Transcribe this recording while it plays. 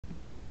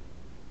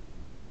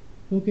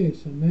Okay,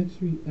 so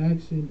next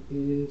reaction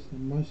is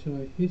Martial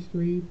Art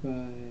History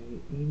by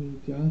Amy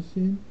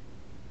Johnson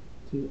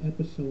to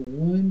episode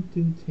 1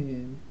 through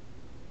 10.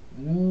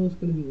 I know it's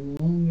going to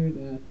be longer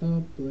than I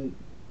thought, but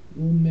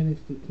little minutes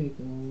to take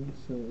on,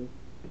 so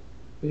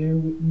bear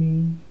with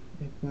me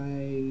if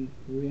I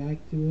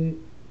react to it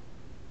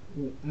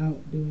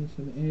without doing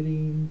some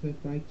editing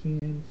if I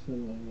can.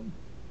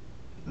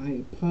 So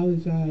I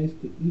apologize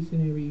to each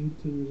and every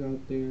YouTubers out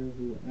there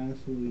who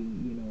actually,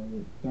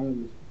 thought it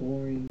was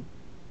boring.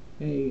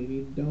 Hey, if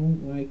you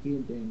don't like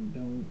it, then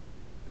don't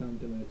come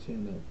to my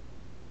channel.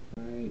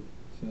 Alright,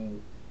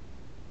 so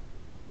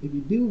if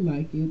you do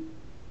like it,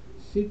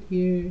 sit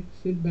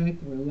back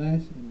and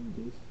relax and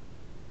just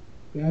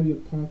grab your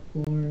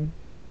popcorn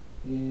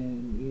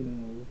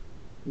and,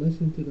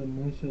 listen to the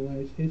martial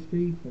arts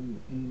history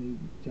from Amy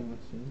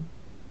Johnson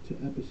to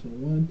episode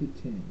 1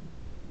 to 10.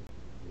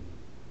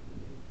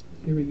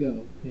 Here we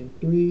go. In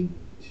 3,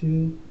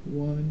 2,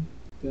 1,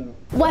 go.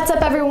 What's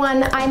up,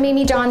 everyone? I'm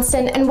Amy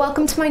Johnson, and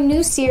welcome to my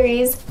new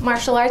series,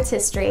 Martial Arts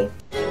History.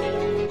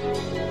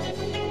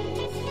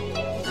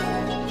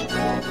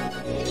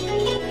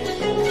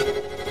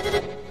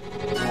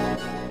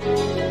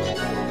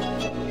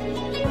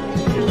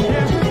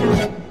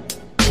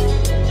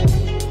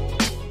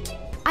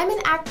 I'm an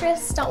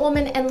actress,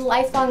 stuntwoman, and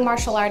lifelong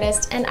martial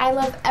artist, and I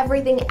love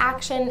everything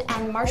action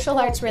and martial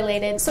arts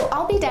related, so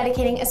I'll be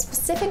dedicating a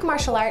specific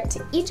martial art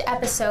to each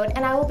episode,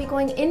 and I will be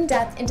going in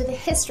depth into the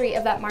history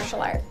of that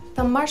martial art.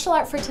 The martial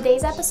art for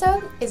today's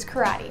episode is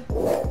karate.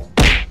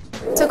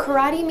 So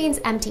karate means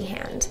empty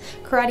hand,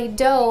 karate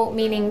do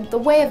meaning the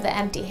way of the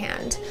empty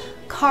hand,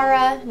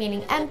 kara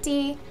meaning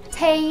empty,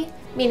 te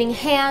meaning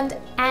hand,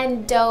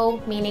 and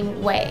do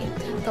meaning way,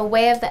 the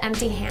way of the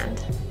empty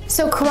hand.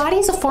 So karate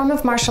is a form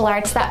of martial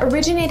arts that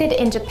originated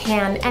in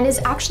Japan and is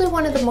actually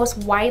one of the most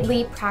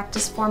widely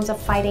practiced forms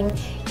of fighting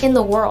in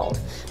the world.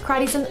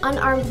 Karate is an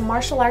unarmed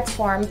martial arts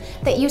form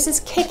that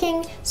uses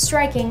kicking,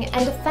 striking,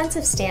 and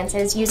defensive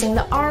stances using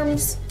the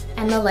arms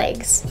and the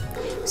legs.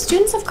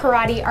 Students of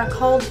karate are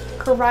called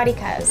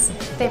karatekas.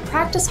 They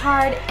practice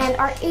hard and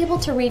are able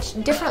to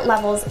reach different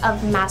levels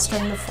of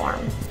mastering the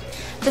form.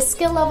 The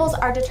skill levels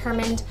are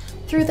determined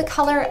through the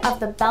color of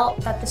the belt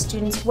that the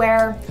students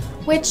wear,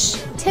 which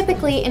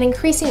typically in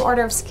increasing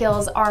order of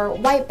skills are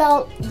white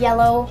belt,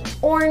 yellow,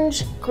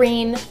 orange,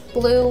 green,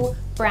 blue,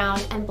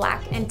 brown, and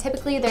black, and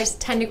typically there's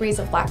 10 degrees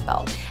of black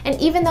belt. And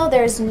even though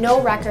there's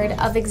no record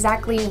of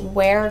exactly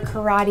where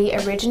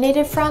karate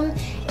originated from,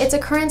 its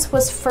occurrence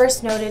was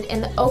first noted in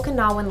the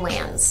Okinawan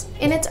lands.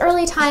 In its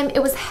early time,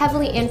 it was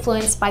heavily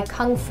influenced by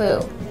Kung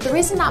Fu. The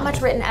reason not much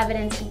written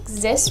evidence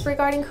exists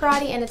regarding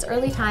karate in its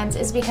early times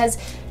is because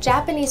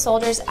Japanese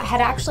soldiers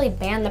had actually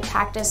banned the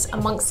practice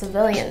amongst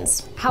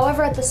civilians.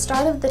 However, at the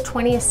start of the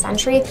 20th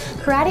century,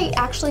 karate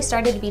actually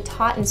started to be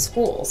taught in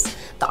schools.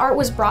 The art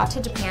was brought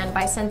to Japan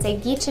by Sensei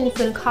Gichin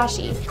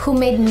Funakoshi, who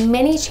made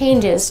many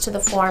changes to the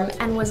form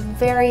and was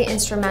very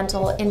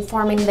instrumental in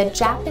forming the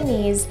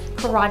Japanese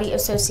Karate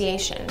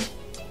Association.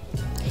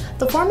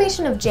 The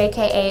formation of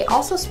JKA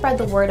also spread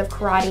the word of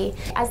karate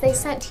as they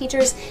sent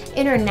teachers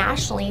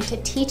internationally to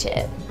teach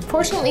it.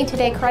 Fortunately,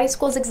 today karate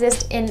schools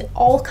exist in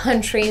all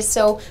countries,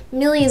 so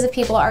millions of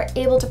people are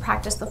able to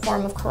practice the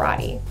form of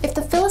karate. If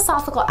the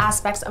philosophical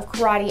aspects of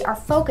karate are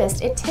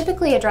focused, it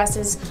typically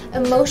addresses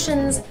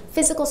emotions,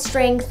 physical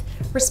strength,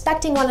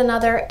 respecting one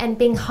another, and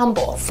being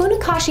humble.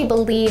 Funakoshi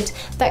believed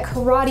that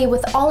karate,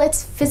 with all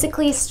its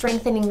physically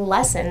strengthening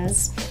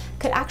lessons,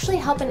 could actually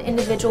help an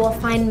individual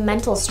find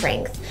mental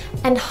strength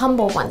and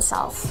humble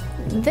oneself.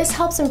 This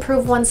helps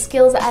improve one's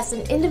skills as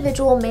an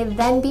individual may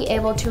then be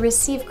able to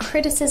receive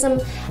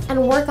criticism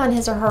and work on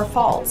his or her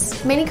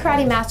faults. Many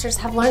karate masters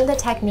have learned the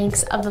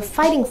techniques of the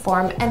fighting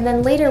form and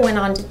then later went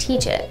on to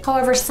teach it.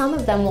 However, some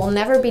of them will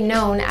never be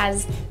known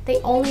as they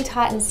only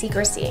taught in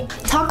secrecy.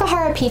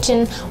 Takahara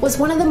Pichin was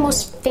one of the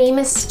most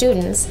famous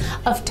students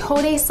of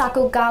Tode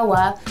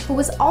Sakugawa, who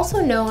was also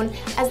known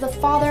as the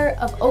father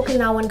of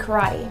Okinawan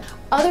karate.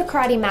 Other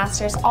karate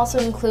masters also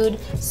include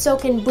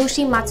Soken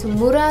Bushi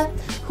Matsumura,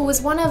 who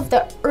was one of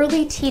the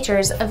early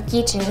teachers of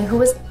Gichin, who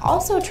was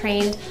also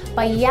trained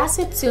by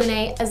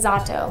Yasutsune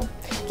Azato.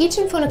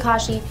 Gichin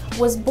Funakoshi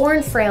was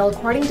born frail,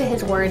 according to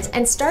his words,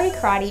 and started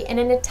karate in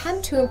an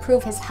attempt to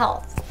improve his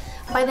health.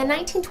 By the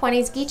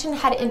 1920s, Gichin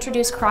had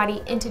introduced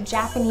karate into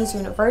Japanese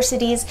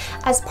universities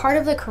as part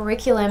of the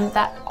curriculum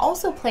that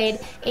also played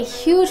a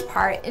huge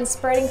part in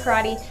spreading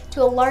karate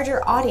to a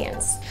larger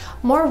audience.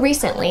 More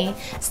recently,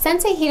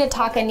 Sensei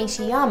Hidetaka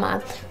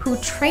Nishiyama, who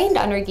trained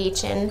under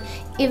Gichin,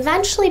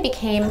 eventually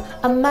became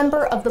a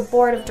member of the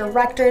board of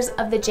directors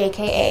of the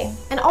JKA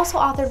and also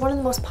authored one of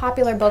the most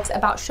popular books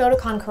about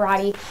Shotokan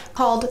karate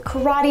called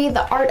Karate: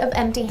 The Art of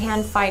Empty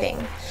Hand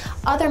Fighting.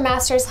 Other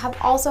masters have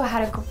also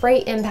had a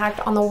great impact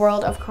on the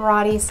world of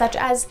karate, such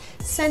as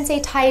Sensei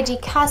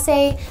Taiji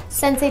Kase,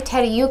 Sensei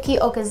Teruyuki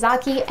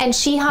Okazaki, and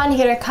Shihan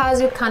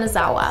Hirokazu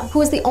Kanazawa,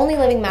 who is the only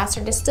living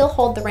master to still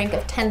hold the rank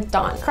of 10th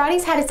Dan.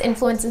 Karate's had its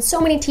influence in so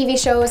many TV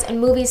shows and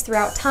movies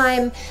throughout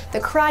time. The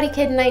Karate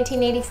Kid in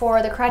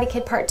 1984, The Karate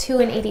Kid Part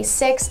 2 in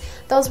 '86,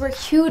 those were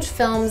huge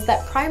films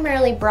that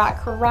primarily brought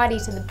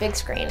karate to the big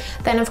screen.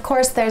 Then of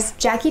course there's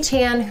Jackie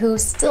Chan, who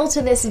still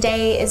to this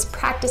day is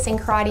practicing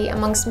karate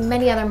amongst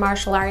many other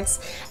martial arts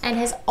and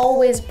has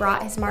always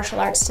brought his martial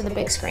arts to the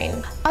big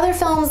screen. Other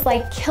films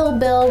like Kill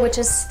Bill, which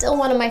is still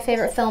one of my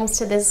favorite films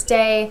to this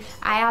day.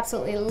 I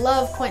absolutely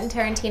love Quentin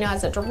Tarantino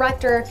as a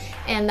director,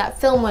 and that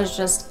film was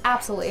just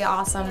absolutely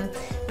awesome.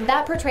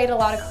 That portrayed a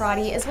lot of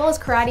karate, as well as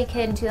Karate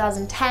Kid in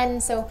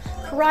 2010, so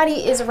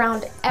karate is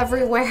around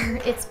everywhere.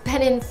 It's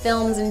been in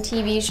films and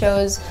TV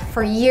shows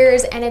for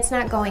years, and it's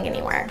not going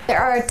anywhere. There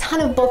are a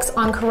ton of books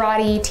on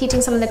karate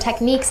teaching some of the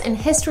techniques and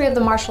history of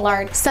the martial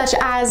art, such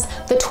as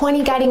The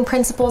 20 Guiding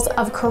Principles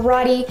of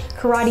Karate,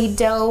 Karate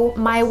Do,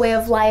 My Way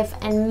of Life,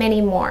 and many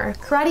more.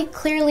 Karate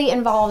clearly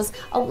involves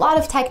a lot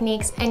of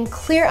techniques and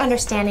clear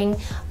understanding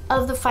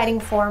of the fighting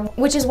form,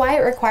 which is why it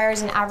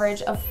requires an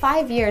average of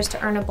 5 years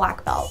to earn a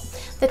black belt.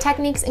 The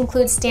techniques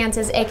include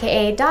stances,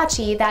 aka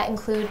dachi, that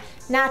include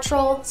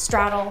natural,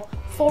 straddle,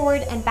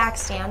 forward and back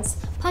stance.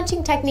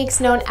 Punching techniques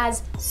known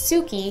as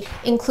tsuki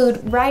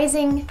include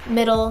rising,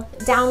 middle,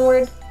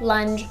 downward,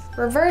 lunge,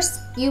 reverse,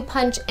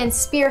 U-punch, and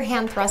spear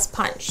hand thrust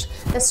punch.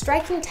 The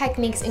striking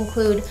techniques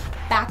include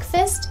back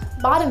fist,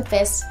 bottom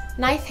fist,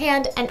 knife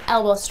hand, and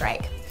elbow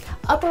strike.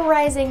 Upper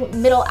rising,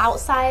 middle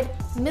outside,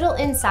 middle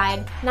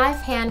inside,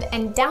 knife hand,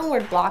 and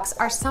downward blocks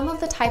are some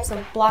of the types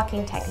of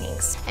blocking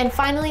techniques. And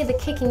finally, the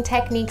kicking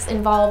techniques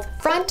involve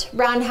front,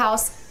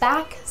 roundhouse,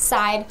 back,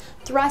 side,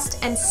 thrust,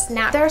 and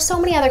snap. There are so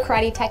many other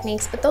karate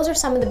techniques, but those are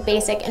some of the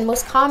basic and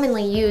most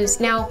commonly used.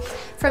 Now,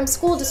 from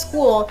school to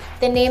school,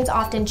 the names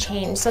often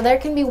change, so there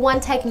can be one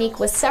technique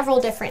with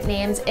several different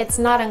names. It's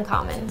not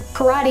uncommon.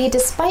 Karate,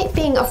 despite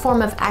being a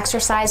form of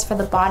exercise for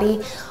the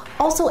body,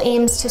 also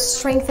aims to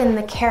strengthen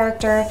the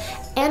character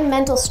and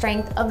mental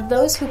strength of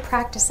those who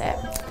practice it.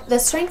 The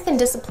strength and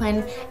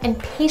discipline and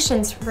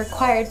patience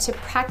required to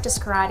practice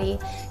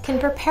karate can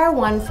prepare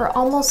one for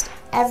almost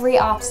every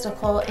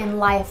obstacle in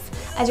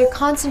life, as your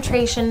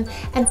concentration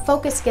and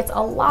focus gets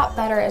a lot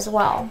better as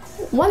well.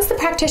 Once the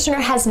practitioner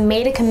has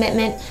made a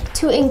commitment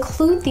to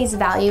include these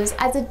values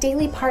as a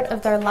daily part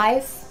of their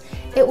life,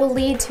 it will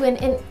lead to an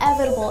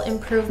inevitable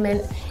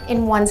improvement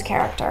in one's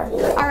character.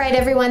 All right,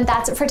 everyone,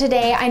 that's it for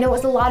today. I know it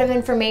was a lot of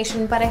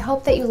information, but I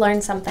hope that you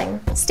learned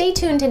something. Stay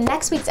tuned to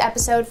next week's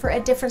episode for a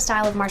different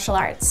style of martial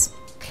arts.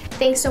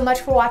 Thanks so much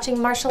for watching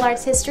Martial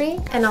Arts History,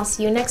 and I'll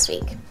see you next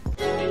week.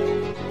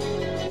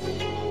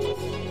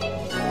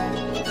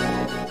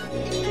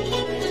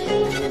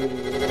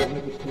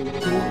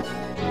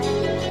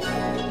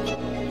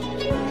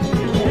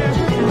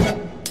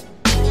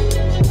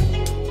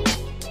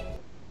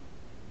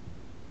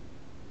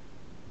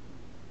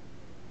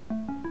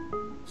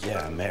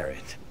 Yeah, I'm married.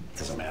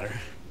 Doesn't matter.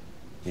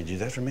 You do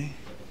that for me?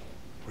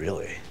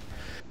 Really?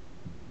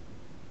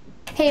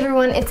 Hey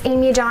everyone, it's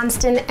Amy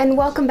Johnston, and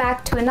welcome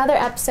back to another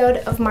episode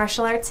of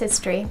Martial Arts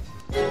History.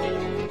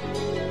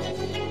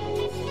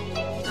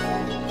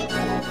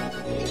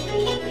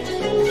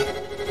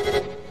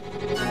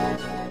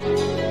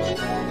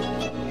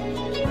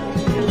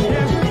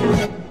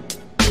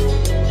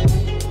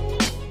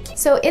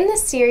 So in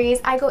this series,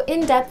 I go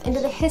in depth into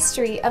the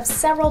history of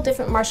several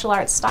different martial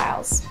arts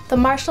styles. The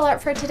martial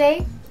art for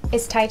today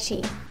is Tai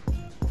Chi.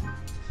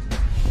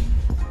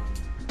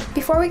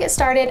 Before we get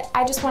started,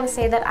 I just want to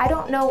say that I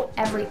don't know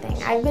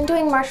everything. I've been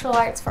doing martial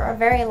arts for a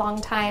very long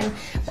time,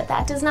 but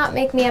that does not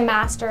make me a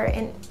master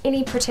in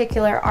any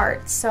particular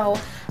art. So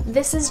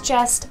this is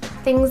just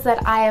things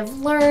that I have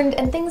learned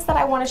and things that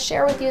I want to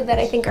share with you that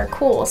I think are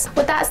cool. So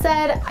with that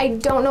said, I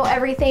don't know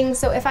everything,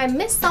 so if I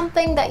missed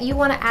something that you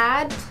want to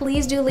add,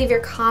 please do leave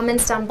your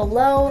comments down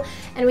below,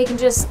 and we can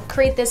just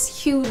create this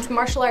huge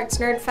martial arts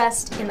nerd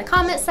fest in the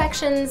comment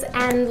sections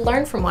and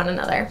learn from one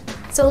another.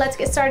 So let's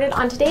get started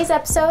on today's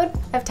episode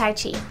of Tai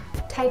Chi.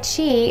 Tai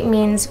Chi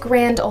means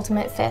Grand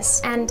Ultimate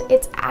Fist, and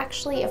it's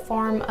actually a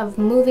form of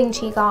moving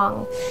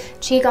Qigong.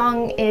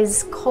 Qigong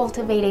is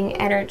cultivating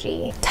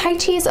energy. Tai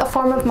Chi is a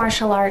form of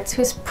martial arts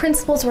whose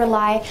principles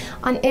rely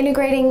on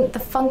integrating the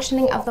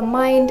functioning of the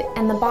mind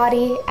and the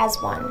body as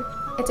one.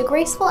 It's a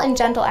graceful and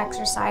gentle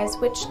exercise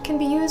which can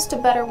be used to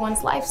better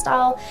one's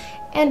lifestyle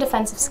and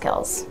defensive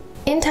skills.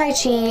 In Tai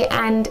Chi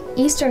and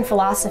Eastern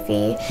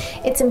philosophy,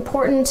 it's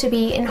important to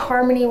be in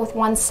harmony with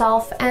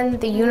oneself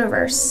and the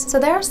universe. So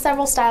there are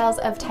several styles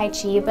of Tai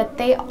Chi, but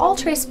they all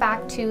trace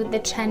back to the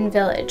Chen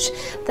village.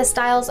 The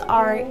styles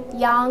are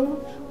Yang,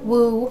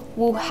 Wu,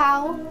 Wu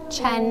Hao,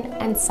 Chen,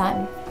 and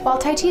Sun. While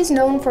Tai Chi is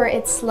known for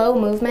its slow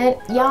movement,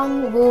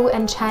 Yang, Wu,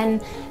 and Chen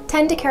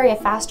tend to carry a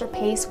faster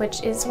pace,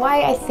 which is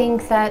why I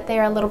think that they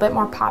are a little bit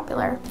more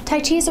popular. Tai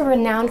Chi is a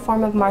renowned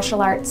form of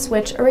martial arts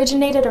which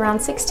originated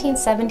around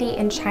 1670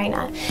 in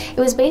China. It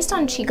was based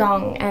on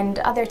Qigong and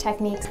other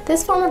techniques.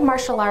 This form of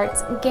martial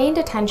arts gained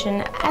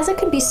attention as it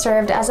could be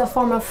served as a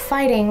form of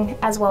fighting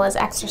as well as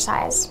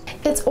exercise.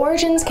 Its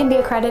origins can be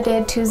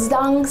accredited to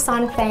Zhang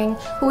Sanfeng,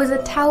 who was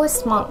a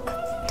Taoist monk.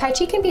 Tai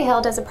Chi can be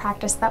hailed as a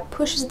practice that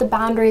pushes the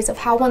boundaries of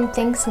how one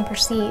thinks and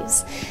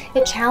perceives.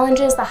 It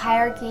challenges the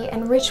hierarchy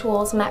and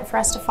rituals meant for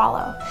us to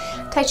follow.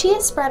 Tai Chi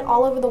is spread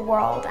all over the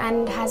world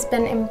and has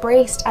been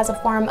embraced as a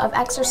form of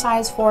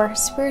exercise for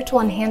spiritual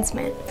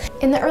enhancement.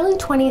 In the early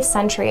 20th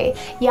century,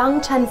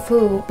 Yang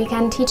Chen-fu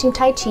began teaching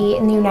Tai Chi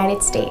in the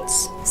United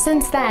States.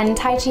 Since then,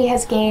 Tai Chi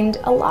has gained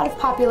a lot of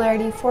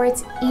popularity for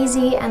its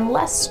easy and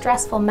less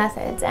stressful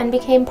methods and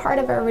became part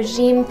of a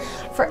regime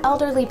for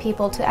elderly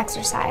people to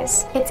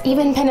exercise. It's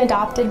even been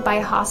adopted by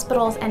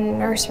hospitals and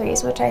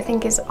nurseries, which I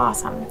think is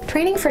awesome.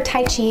 Training for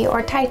Tai Chi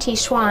or Tai Chi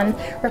Chuan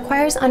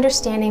requires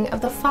understanding of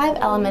the 5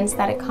 elements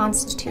that it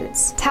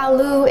constitutes. Tao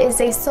Lu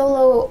is a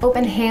solo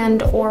open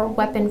hand or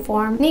weapon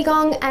form.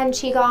 Nigong and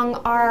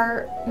Qigong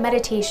are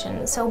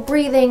meditation, so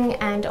breathing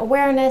and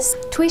awareness.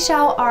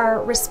 Tuishao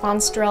are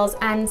response drills,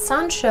 and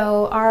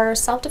Sanshou are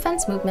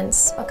self-defense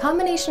movements. A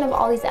combination of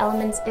all these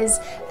elements is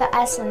the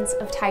essence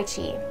of Tai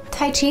Chi.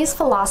 Tai Chi's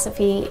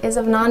philosophy is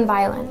of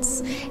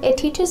non-violence. It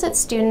teaches its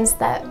students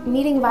that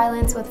meeting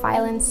violence with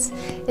violence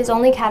is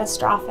only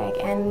catastrophic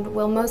and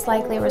will most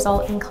likely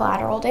result in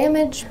collateral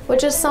damage,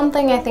 which is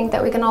something I think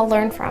that we can all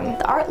learn from.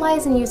 The art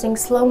lies in using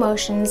slow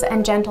motions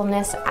and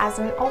gentleness as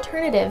an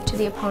alternative to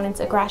the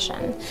opponent's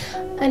aggression,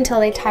 until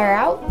they tire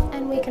out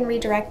and we can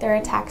redirect their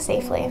attack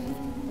safely.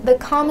 The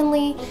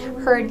commonly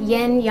heard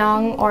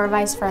yin-yang or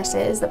vice versa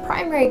is the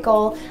primary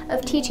goal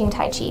of teaching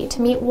Tai Chi,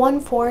 to meet one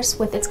force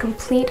with its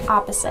complete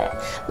opposite.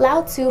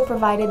 Lao Tzu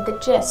provided the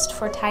gist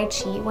for Tai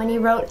Chi when he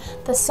wrote,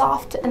 "The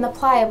soft and the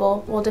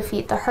pliable will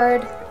defeat the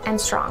hard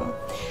and strong."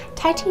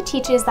 Tai Chi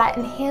teaches that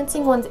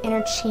enhancing one's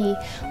inner Qi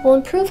will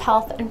improve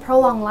health and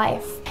prolong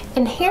life.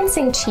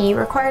 Enhancing Qi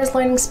requires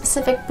learning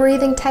specific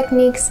breathing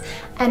techniques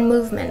and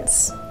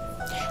movements.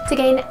 To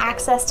gain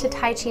access to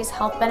Tai Chi's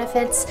health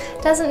benefits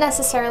doesn't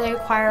necessarily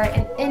require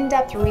an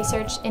in-depth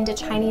research into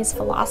Chinese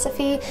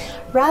philosophy.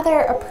 Rather,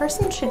 a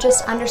person should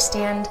just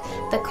understand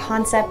the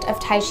concept of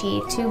Tai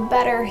Chi to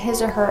better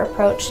his or her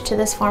approach to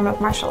this form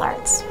of martial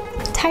arts.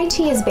 Tai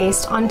Chi is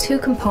based on 2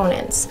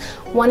 components.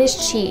 One is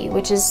Qi,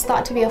 which is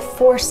thought to be a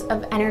force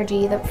of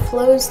energy that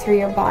flows through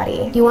your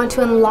body. You want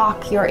to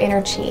unlock your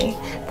inner Qi.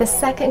 The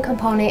second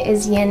component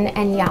is Yin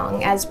and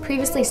Yang. As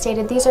previously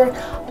stated, these are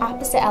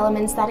opposite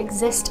elements that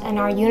exist in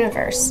our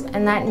universe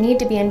and that need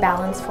to be in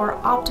balance for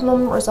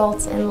optimum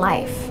results in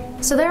life.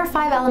 So there are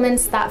 5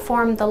 elements that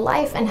form the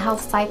life and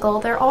health cycle.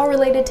 They're all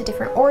related to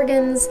different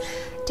organs,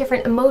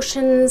 different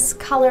emotions,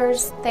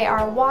 colors. They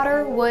are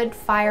water, wood,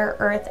 fire,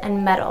 earth,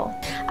 and metal.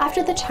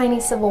 After the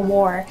Chinese Civil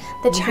War,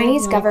 the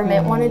Chinese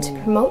government wanted to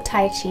promote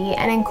Tai Chi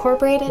and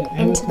incorporate it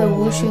into the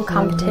wushu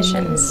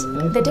competitions.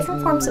 The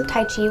different forms of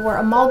Tai Chi were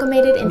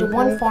amalgamated into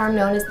one form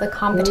known as the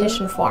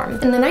competition form.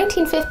 In the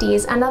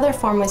 1950s, another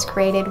form was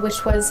created,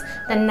 which was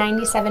the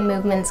 97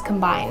 movements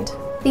combined.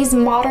 These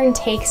modern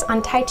takes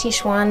on Tai Chi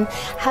Chuan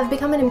have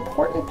become an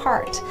important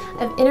part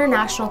of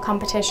international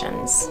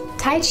competitions.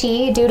 Tai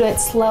Chi, due to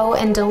its slow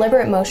and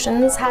deliberate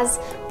motions, has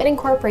been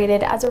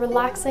incorporated as a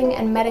relaxing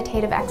and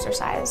meditative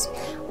exercise,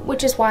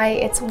 which is why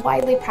it's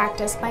widely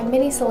practiced by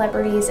many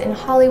celebrities in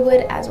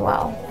Hollywood as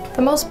well.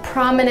 The most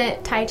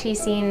prominent Tai Chi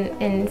scene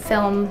in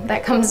film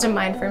that comes to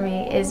mind for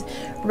me is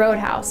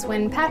Roadhouse,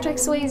 when Patrick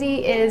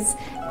Swayze is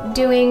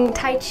doing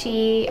Tai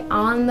Chi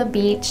on the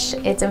beach.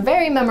 It's a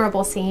very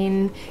memorable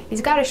scene.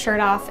 He's got his shirt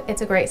off.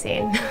 It's a great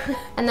scene.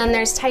 And then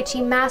there's Tai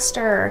Chi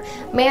Master,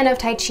 Man of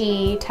Tai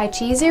Chi, Tai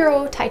Chi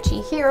Zero, Tai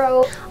Chi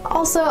Hero.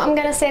 Also, I'm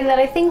gonna say that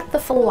I think the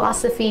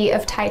philosophy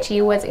of Tai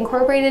Chi was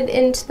incorporated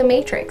into The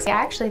Matrix. I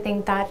actually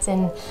think that's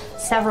in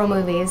several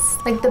movies.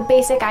 Like the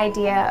basic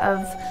idea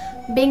of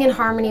being in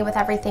harmony with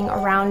everything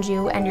around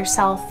you and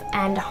yourself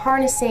and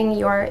harnessing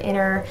your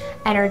inner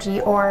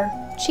energy or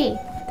Qi.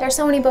 There are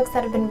so many books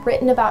that have been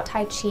written about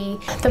Tai Chi,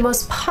 the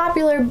most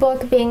popular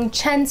book being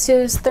Chen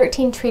Tzu's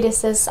 13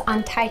 Treatises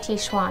on Tai Chi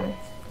Chuan.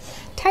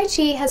 Tai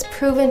Chi has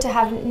proven to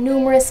have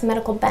numerous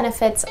medical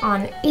benefits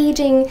on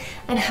aging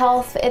and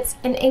health. It's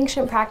an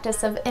ancient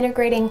practice of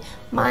integrating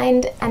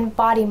mind and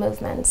body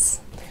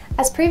movements.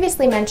 As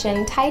previously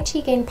mentioned, Tai Chi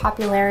gained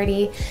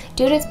popularity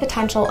due to its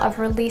potential of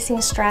releasing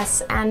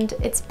stress, and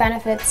its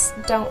benefits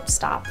don't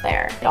stop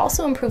there. It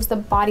also improves the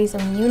body's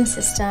immune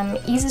system,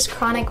 eases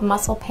chronic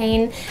muscle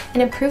pain,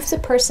 and improves a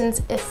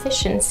person's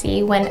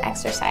efficiency when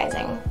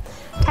exercising.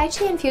 Tai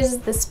Chi infuses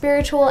the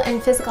spiritual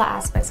and physical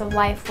aspects of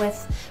life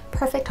with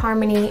perfect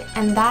harmony,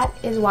 and that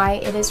is why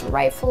it is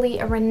rightfully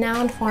a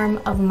renowned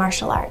form of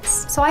martial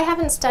arts. So I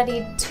haven't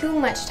studied too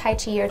much Tai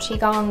Chi or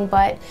Qigong,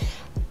 but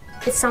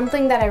it's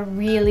something that I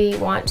really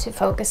want to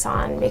focus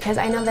on because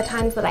I know the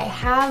times that I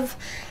have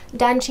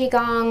done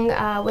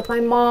Qigong with my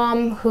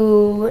mom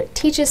who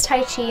teaches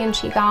Tai Chi and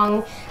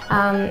Qigong,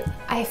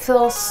 I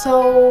feel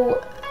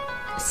so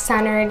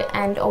centered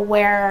and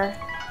aware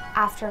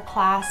after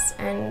class,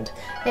 and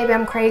maybe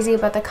I'm crazy,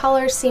 but the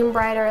colors seem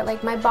brighter.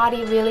 Like, my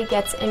body really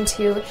gets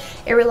into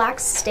a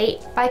relaxed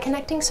state by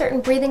connecting certain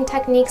breathing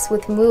techniques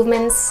with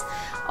movements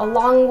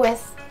along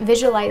with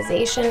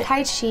visualization.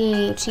 Tai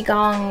Chi,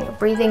 Qigong,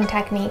 breathing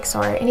techniques,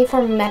 or any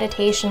form of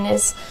meditation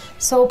is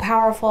so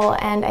powerful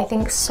and I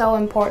think so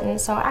important.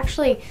 So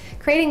actually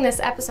creating this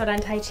episode on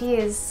Tai Chi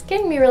is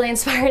getting me really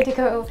inspired to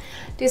go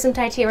do some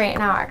Tai Chi right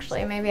now.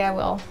 Actually, maybe I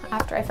will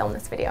after I film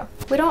this video.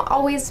 We don't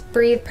always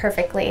breathe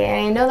perfectly,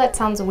 and I know that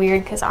sounds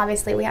weird because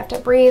obviously we have to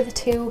breathe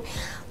to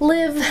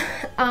live,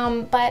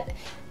 but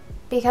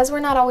because we're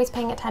not always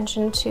paying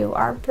attention to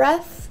our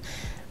breath,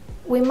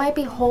 we might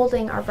be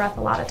holding our breath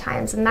a lot of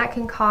times, and that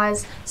can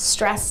cause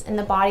stress in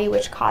the body,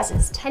 which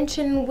causes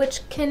tension,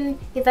 which can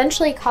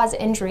eventually cause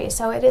injury.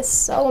 So it is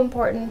so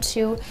important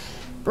to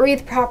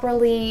breathe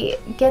properly,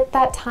 get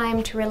that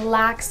time to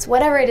relax,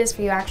 whatever it is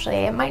for you actually.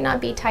 It might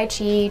not be Tai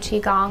Chi,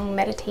 Qigong,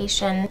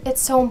 meditation.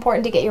 It's so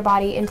important to get your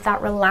body into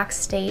that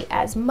relaxed state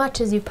as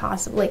much as you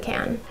possibly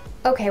can.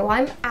 Okay, well,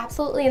 I'm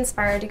absolutely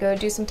inspired to go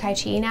do some Tai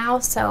Chi now,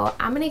 so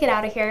I'm gonna get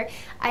out of here.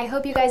 I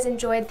hope you guys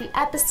enjoyed the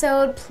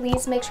episode.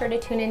 Please make sure to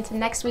tune into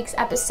next week's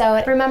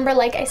episode. Remember,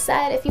 like I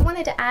said, if you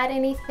wanted to add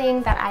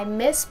anything that I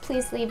missed,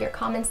 please leave your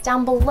comments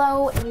down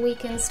below and we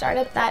can start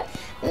up that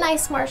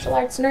nice martial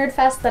arts nerd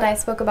fest that I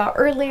spoke about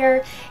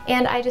earlier,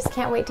 and I just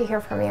can't wait to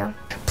hear from you.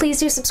 Please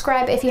do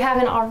subscribe if you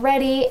haven't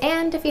already,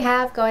 and if you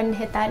have, go ahead and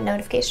hit that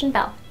notification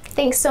bell.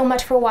 Thanks so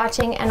much for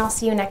watching, and I'll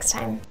see you next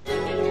time.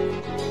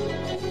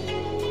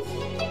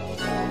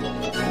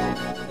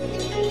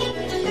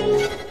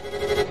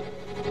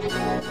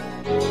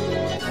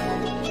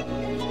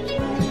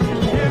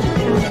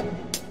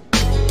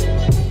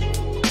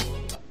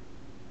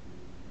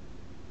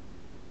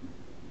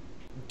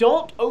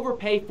 Don't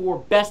overpay for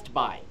Best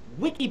Buy.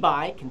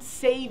 WikiBuy can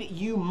save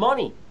you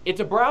money.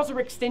 It's a browser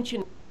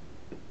extension.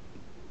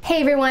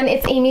 Hey everyone,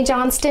 it's Amy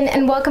Johnston,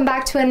 and welcome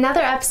back to another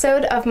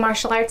episode of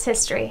Martial Arts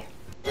History.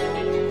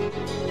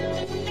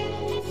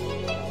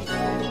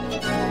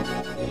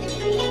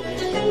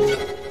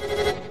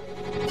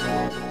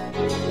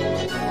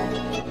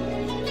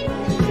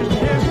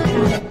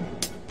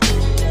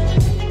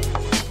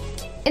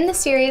 In this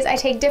series, I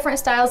take different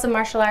styles of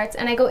martial arts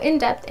and I go in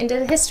depth into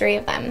the history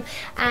of them.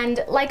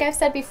 And like I've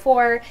said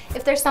before,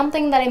 if there's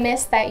something that I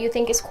missed that you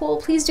think is cool,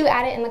 please do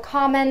add it in the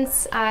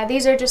comments.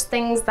 These are just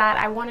things that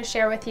I want to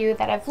share with you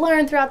that I've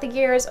learned throughout the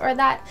years or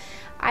that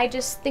I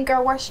just think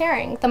are worth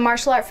sharing. The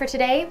martial art for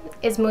today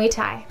is Muay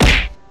Thai.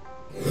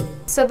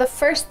 So the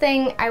first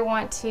thing I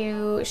want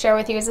to share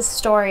with you is a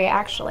story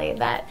actually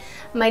that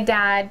my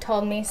dad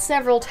told me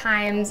several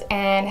times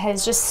and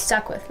has just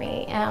stuck with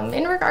me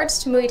in regards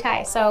to Muay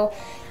Thai. So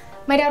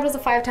my dad was a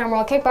 5-time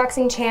world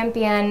kickboxing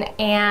champion,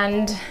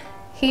 and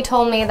he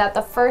told me that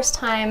the first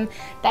time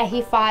that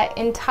he fought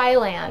in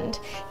Thailand,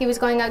 he was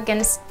going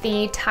against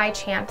the Thai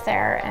champ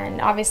there, and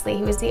obviously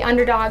he was the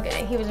underdog.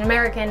 He was an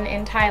American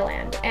in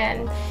Thailand,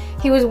 and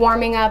he was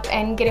warming up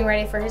and getting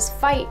ready for his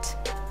fight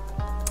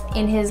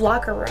in his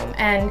locker room,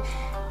 and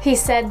he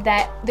said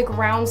that the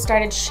ground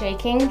started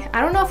shaking. I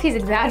don't know if he's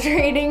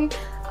exaggerating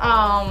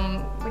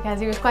because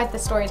he was quite the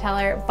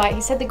storyteller, but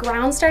he said the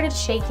ground started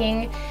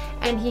shaking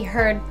and he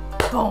heard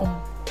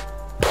boom,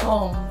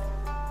 boom,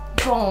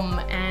 boom,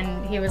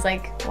 and he was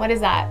like, what is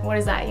that? What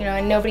is that? You know,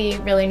 and nobody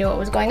really knew what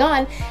was going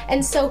on.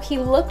 And so he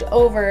looked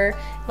over,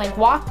 like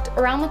walked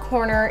around the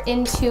corner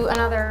into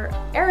another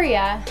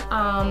area,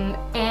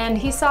 and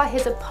he saw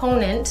his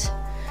opponent,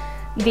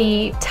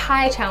 the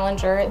Thai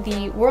challenger,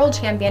 the world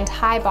champion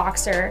Thai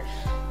boxer,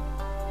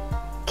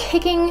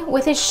 kicking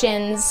with his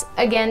shins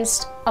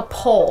against a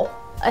pole,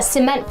 a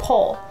cement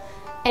pole,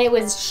 and it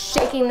was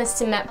shaking the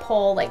cement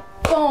pole like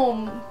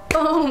boom,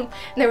 boom,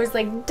 and there was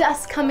like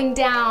dust coming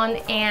down,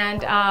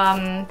 and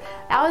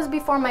that was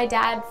before my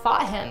dad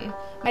fought him.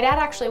 My dad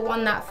actually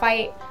won that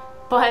fight,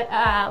 but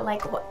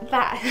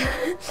that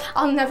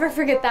I'll never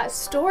forget that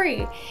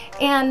story,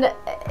 and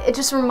it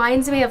just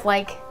reminds me of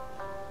like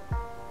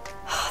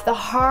the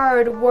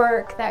hard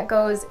work that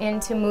goes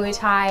into Muay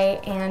Thai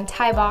and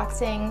Thai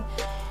boxing,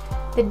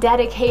 the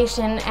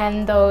dedication,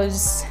 and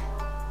those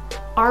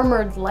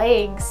armored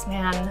legs,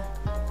 man,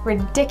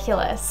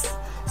 ridiculous.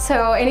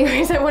 So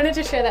anyways, I wanted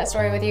to share that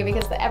story with you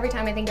because every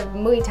time I think of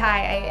Muay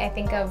Thai, I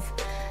think of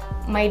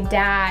my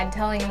dad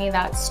telling me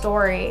that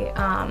story.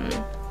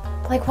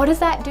 Like, what does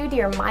that do to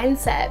your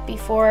mindset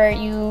before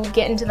you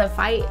get into the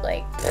fight?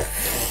 Like,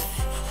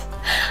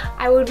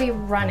 I would be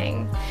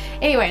running.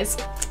 Anyways,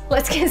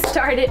 let's get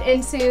started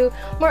into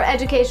more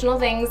educational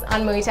things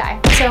on Muay Thai.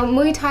 So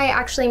Muay Thai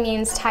actually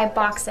means Thai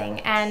boxing,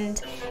 and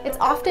it's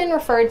often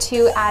referred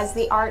to as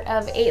the art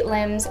of 8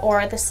 limbs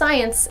or the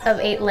science of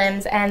 8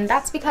 limbs, and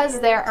that's because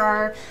there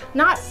are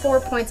not 4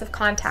 points of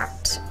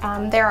contact,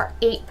 there are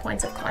 8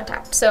 points of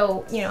contact.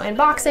 So, you know, in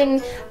boxing,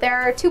 there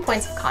are 2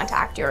 points of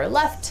contact, your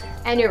left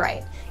and your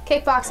right.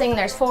 Kickboxing,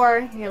 there's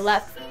 4. Your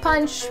left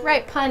punch,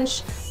 right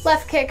punch,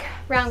 left kick,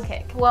 round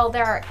kick. Well,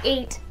 there are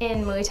 8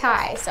 in Muay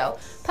Thai. So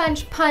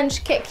punch,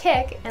 punch, kick,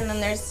 kick, and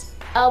then there's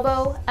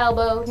elbow,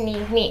 elbow,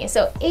 knee, knee.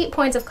 So 8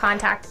 points of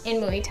contact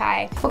in Muay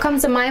Thai. What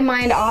comes to my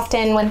mind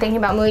often when thinking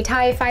about Muay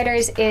Thai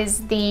fighters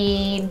is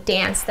the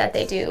dance that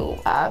they do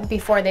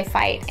before they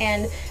fight.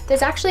 And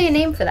there's actually a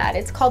name for that.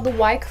 It's called the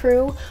Y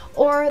Crew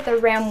or the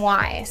Ram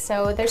Y.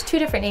 So there's 2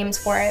 different names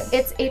for it.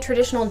 It's a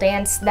traditional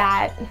dance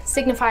that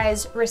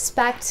signifies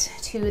respect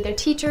to their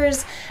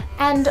teachers,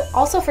 and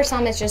also for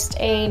some it's just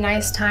a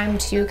nice time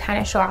to kind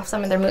of show off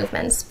some of their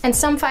movements. And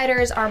some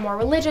fighters are more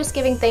religious,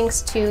 giving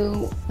thanks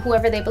to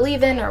whoever they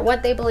believe in or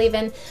what they believe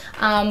in,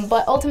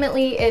 but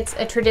ultimately it's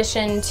a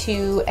tradition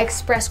to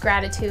express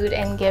gratitude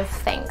and give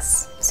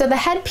thanks. So the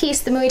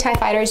headpiece the Muay Thai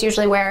fighters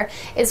usually wear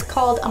is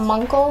called a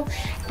mongkol,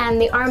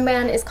 and the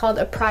armband is called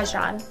a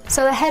prajan.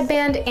 So the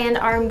headband and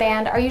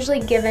armband are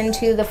usually given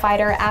to the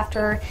fighter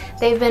after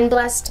they've been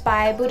blessed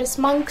by Buddhist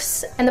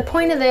monks, and the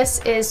point of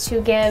this is to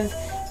give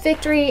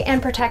victory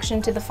and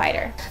protection to the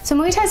fighter. So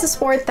Muay Thai is a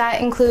sport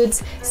that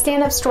includes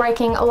stand-up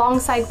striking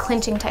alongside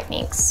clinching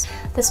techniques.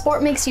 The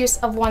sport makes use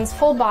of one's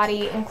full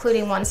body,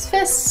 including one's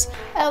fists,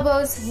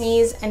 elbows,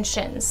 knees, and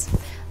shins.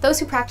 Those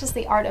who practice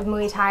the art of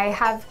Muay Thai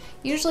have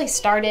usually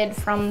started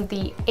from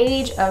the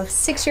age of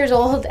 6 years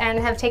old and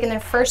have taken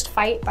their first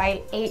fight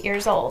by 8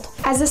 years old.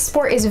 As this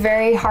sport is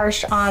very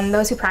harsh on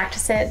those who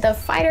practice it, the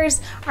fighters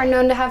are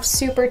known to have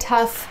super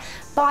tough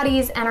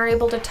bodies and are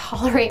able to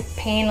tolerate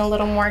pain a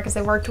little more because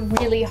they worked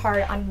really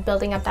hard on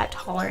building up that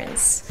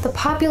tolerance. The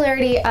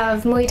popularity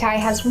of Muay Thai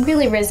has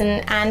really risen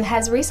and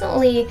has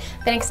recently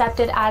been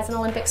accepted as an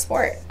Olympic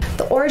sport.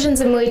 The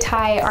origins of Muay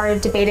Thai are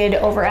debated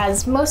over,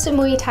 as most of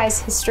Muay Thai's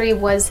history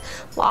was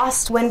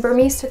lost when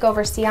Burmese took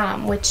over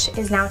Siam, which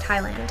is now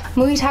Thailand.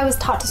 Muay Thai was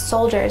taught to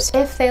soldiers.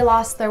 If they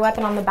lost their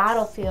weapon on the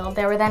battlefield,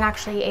 they were then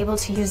actually able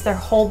to use their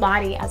whole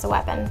body as a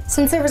weapon.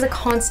 Since there was a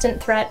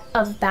constant threat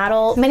of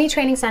battle, many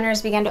training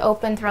centers began to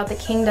open throughout the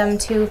kingdom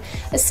to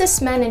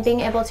assist men in being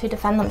able to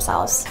defend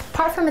themselves.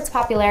 Apart from its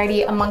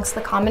popularity amongst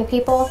the common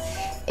people,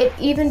 it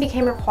even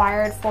became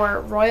required for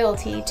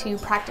royalty to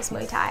practice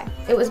Muay Thai.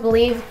 It was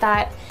believed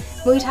that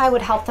Muay Thai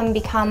would help them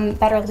become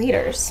better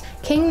leaders.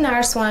 King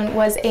Narswan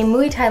was a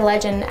Muay Thai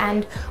legend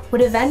and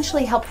would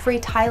eventually help free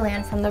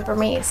Thailand from the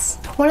Burmese.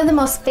 One of the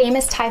most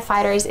famous Thai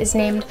fighters is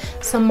named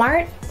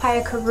Somart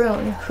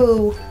Payakarun,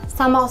 who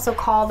some also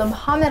call the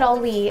Muhammad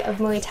Ali of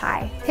Muay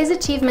Thai. His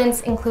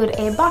achievements include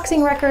a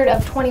boxing record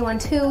of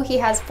 21-2, he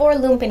has 4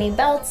 Lumpini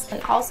belts,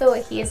 and also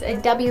he is a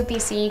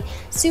WBC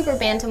Super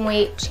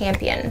Bantamweight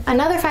champion.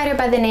 Another fighter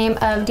by the name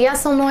of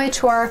Diasalnoy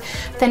Chor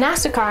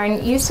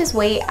Thanastakarn used his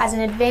weight as an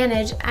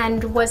advantage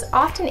and was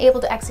often able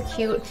to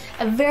execute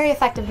a very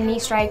effective knee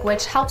strike,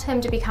 which helped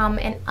him to become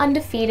an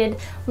undefeated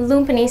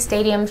Lumpini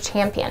Stadium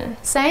champion.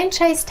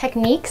 Saenchai's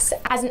techniques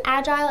as an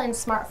agile and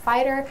smart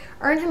fighter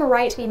earned him a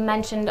right to be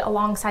mentioned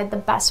alongside the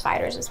best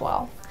fighters as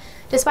well.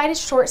 Despite his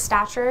short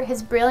stature,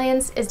 his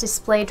brilliance is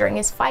displayed during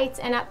his fights,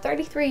 and at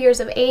 33 years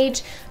of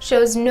age,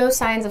 shows no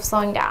signs of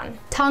slowing down.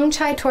 Tang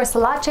Chai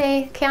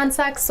Torsalache,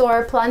 Kyansak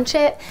Sor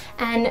Planchet,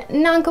 and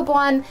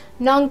Nankabuan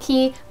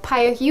Nongki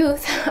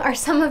Payayuth are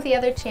some of the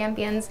other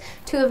champions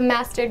to have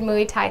mastered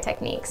Muay Thai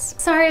techniques.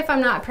 Sorry if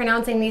I'm not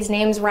pronouncing these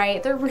names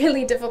right, they're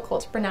really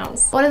difficult to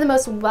pronounce. One of the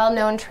most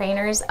well-known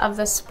trainers of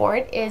the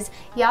sport is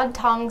Yad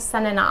Tong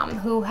Sananam,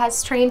 who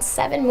has trained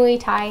 7 Muay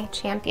Thai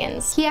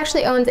champions. He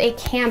actually owns a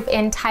camp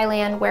in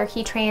Thailand where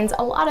he trains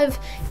a lot of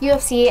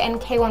UFC and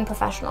K1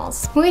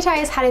 professionals. Muay Thai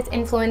has had its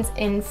influence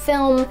in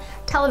film,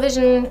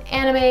 television,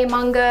 anime,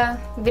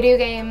 manga, video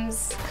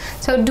games.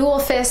 So Dual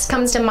Fist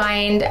comes to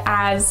mind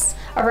as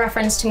a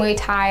reference to Muay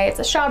Thai. It's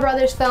a Shaw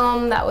Brothers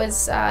film that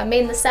was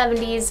made in the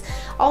 70s.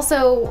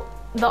 Also,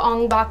 the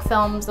Ong Bak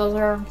films, those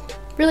are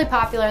really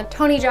popular.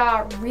 Tony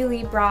Jaa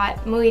really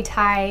brought Muay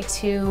Thai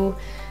to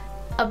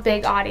a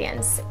big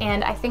audience,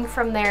 and I think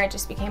from there it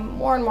just became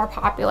more and more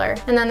popular.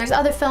 And then there's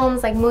other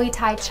films like Muay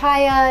Thai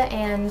Chaya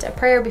and A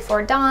Prayer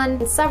Before Dawn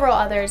and several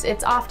others.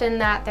 It's often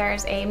that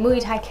there's a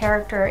Muay Thai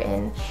character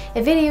in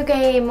a video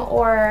game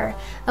or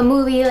a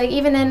movie, like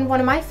even in one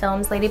of my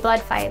films, Lady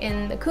Blood Fight.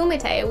 In the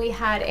Kumite, we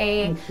had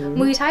a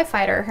Muay Thai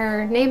fighter.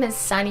 Her name is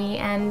Sunny,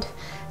 and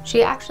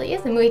she actually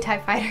is a Muay Thai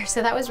fighter,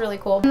 so that was really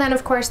cool. And then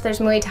of course there's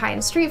Muay Thai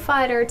in Street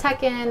Fighter,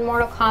 Tekken,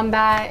 Mortal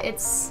Kombat.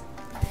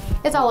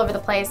 It's all over the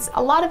place.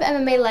 A lot of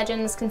MMA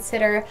legends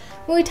consider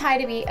Muay Thai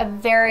to be a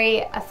very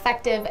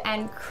effective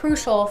and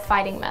crucial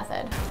fighting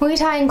method. Muay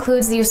Thai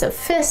includes the use of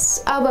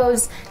fists,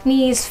 elbows,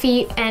 knees,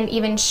 feet, and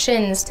even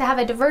shins to have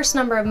a diverse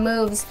number of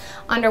moves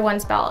under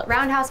one's belt.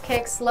 Roundhouse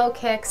kicks, low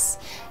kicks,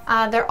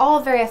 they're all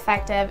very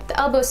effective. The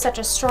elbow is such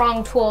a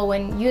strong tool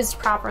when used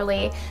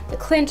properly. The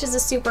clinch is a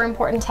super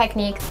important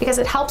technique because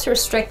it helps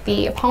restrict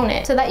the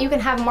opponent so that you can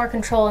have more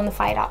control in the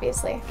fight,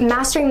 obviously.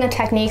 Mastering the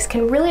techniques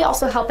can really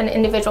also help an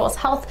individual's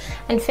health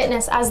and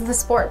fitness, as the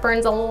sport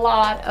burns a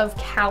lot of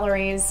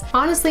calories.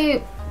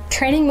 Honestly,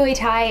 Training Muay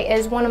Thai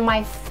is one of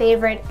my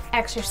favorite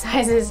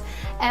exercises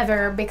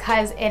ever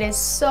because it is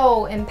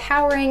so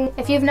empowering.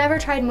 If you've never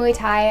tried Muay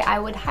Thai, I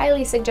would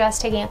highly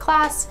suggest taking a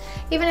class,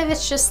 even if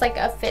it's just like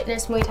a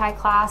fitness Muay Thai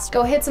class.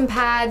 Go hit some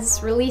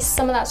pads, release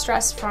some of that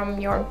stress from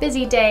your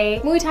busy day.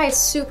 Muay Thai is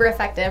super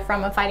effective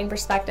from a fighting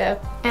perspective,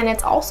 and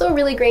it's also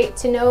really great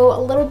to know a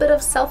little bit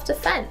of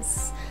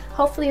self-defense.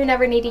 Hopefully you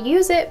never need to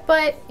use it,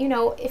 but you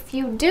know, if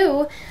you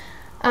do,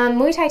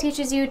 Muay Thai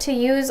teaches you to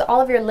use all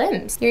of your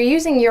limbs. You're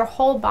using your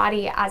whole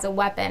body as a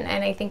weapon,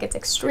 and I think it's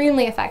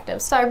extremely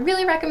effective. So I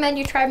really recommend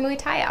you try Muay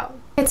Thai out.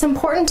 It's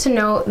important to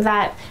note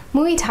that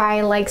Muay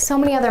Thai, like so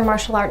many other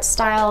martial arts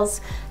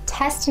styles,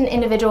 test an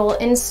individual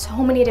in so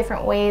many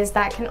different ways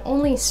that can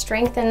only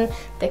strengthen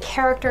the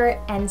character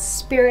and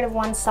spirit of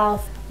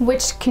oneself,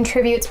 which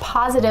contributes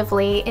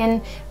positively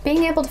in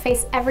being able to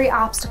face every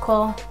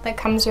obstacle that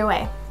comes your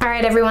way. All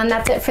right, everyone,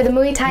 that's it for the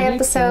Muay Thai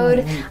episode.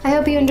 I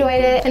hope you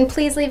enjoyed it, and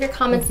please leave your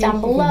comments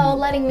down below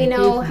letting me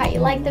know how you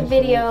liked the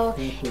video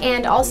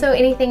and also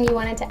anything you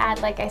wanted to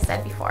add, like I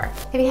said before.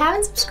 If you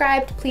haven't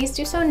subscribed, please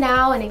do so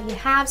now, and if you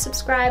have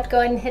subscribed, go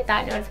ahead and hit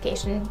that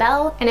notification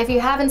bell. And if you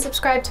haven't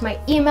subscribed to my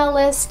email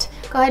list,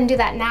 go ahead and do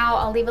that now.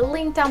 I'll leave a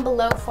link down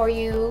below for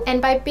you.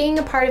 And by being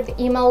a part of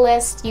the email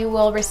list, you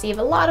will receive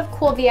a lot of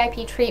cool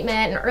VIP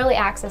treatment and early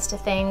access to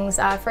things.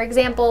 For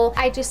example,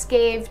 I just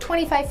gave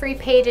 25 free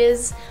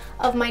pages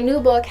of my new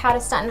book, How to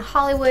Stunt in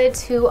Hollywood,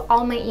 to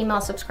all my email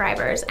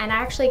subscribers, and I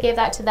actually gave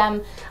that to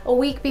them a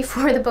week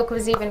before the book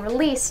was even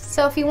released.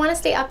 So if you want to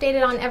stay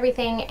updated on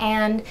everything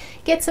and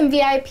get some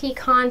VIP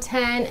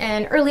content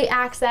and early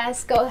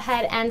access, go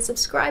ahead and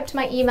subscribe to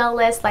my email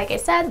list. Like I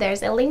said,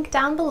 there's a link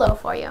down below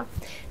for you.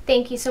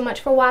 Thank you so much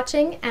for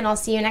watching, and I'll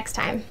see you next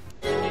time.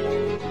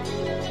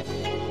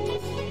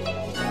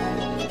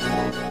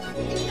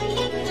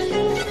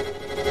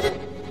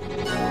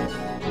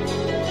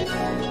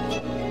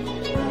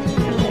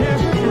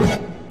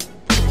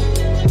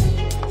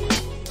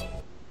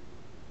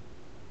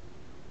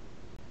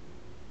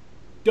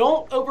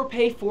 Don't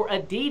overpay for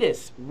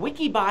Adidas.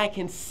 Wikibuy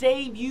can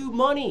save you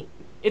money.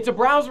 It's a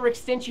browser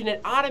extension that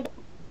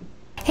automatically...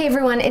 Hey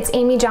everyone, it's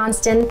Amy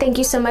Johnston. Thank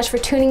you so much for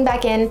tuning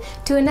back in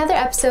to another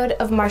episode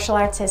of Martial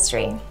Arts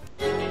History.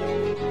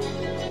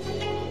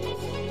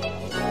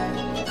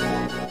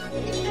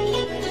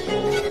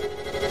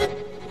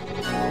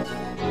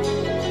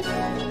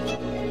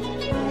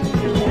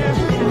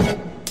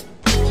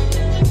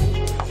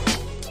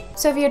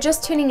 So if you're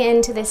just tuning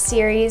in to this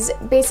series,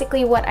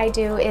 basically what I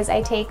do is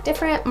I take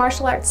different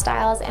martial arts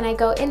styles and I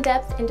go in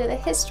depth into the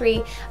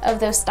history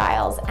of those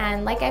styles.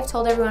 And like I've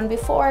told everyone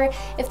before,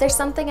 if there's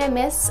something I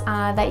miss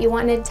that you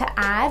wanted to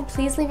add,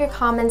 please leave your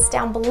comments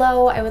down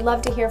below. I would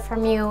love to hear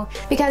from you,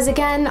 because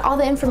again, all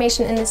the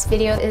information in this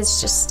video is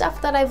just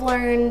stuff that I've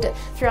learned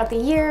throughout the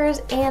years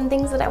and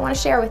things that I want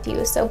to share with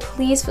you. So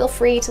please feel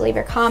free to leave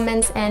your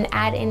comments and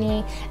add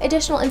any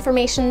additional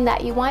information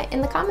that you want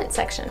in the comment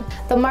section.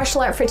 The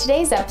martial art for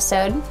today's episode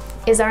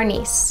is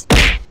arnis.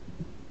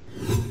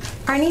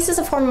 Arnis is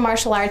a form of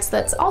martial arts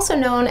that's also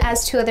known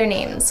as two other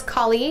names,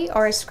 Kali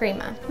or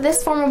Eskrima.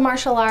 This form of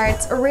martial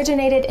arts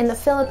originated in the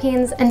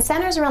Philippines and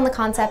centers around the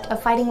concept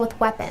of fighting with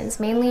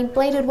weapons, mainly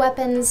bladed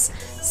weapons,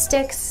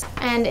 sticks,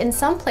 and in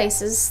some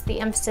places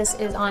the emphasis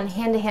is on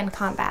hand-to-hand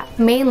combat.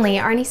 Mainly,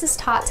 arnis is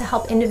taught to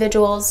help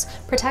individuals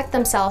protect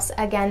themselves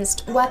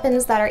against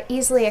weapons that are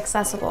easily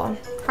accessible.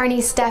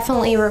 Arnis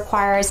definitely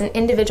requires an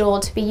individual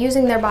to be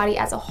using their body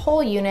as a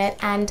whole unit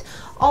and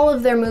all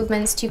of their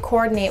movements to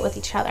coordinate with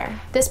each other.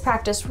 This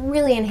practice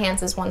really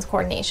enhances one's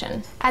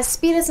coordination. As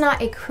speed is not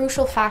a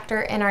crucial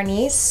factor in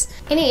arnis,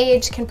 any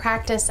age can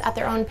practice at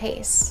their own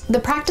pace. The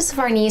practice of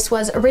arnis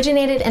was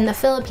originated in the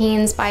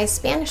Philippines by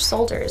Spanish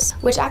soldiers,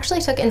 which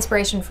actually took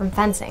inspiration from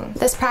fencing.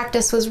 This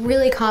practice was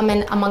really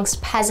common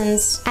amongst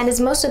peasants, and as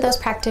most of those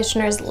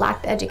practitioners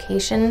lacked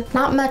education,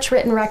 not much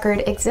written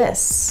record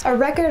exists. A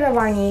record of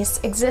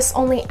arnis exists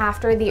only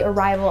after the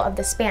arrival of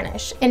the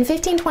Spanish. In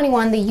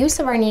 1521, the use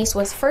of arnis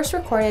was first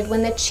recorded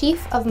when the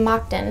chief of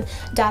Mactan,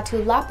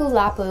 Datu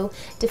Lapu-Lapu,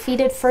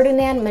 defeated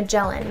Ferdinand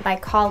Magellan by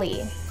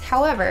Kali.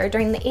 However,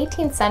 during the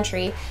 18th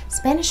century,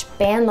 Spanish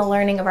banned the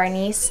learning of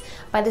arnis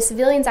by the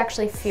civilians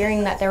actually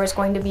fearing that there was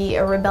going to be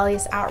a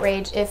rebellious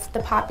outrage if the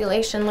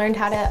population learned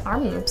how to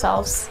arm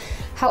themselves.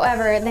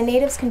 However, the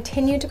natives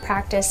continued to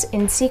practice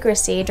in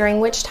secrecy, during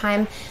which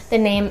time the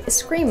name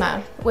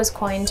Eskrima was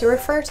coined to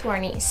refer to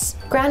arnis.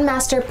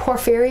 Grandmaster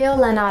Porfirio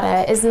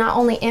Lanata is not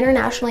only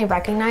internationally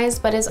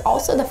recognized, but is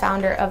also the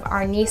founder of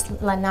Arnis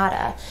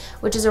Lanata,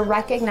 which is a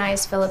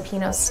recognized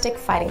Filipino stick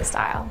fighting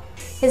style.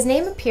 His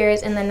name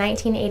appears in the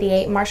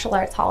 1988 Martial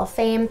Arts Hall of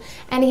Fame,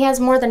 and he has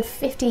more than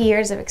 50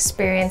 years of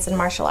experience in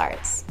martial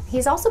arts.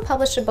 He's also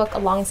published a book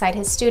alongside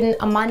his student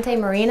Amante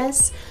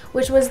Marinas,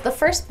 which was the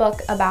first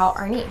book about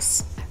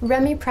arnis.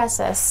 Remy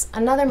Presses,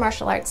 another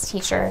martial arts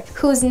teacher,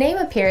 whose name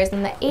appears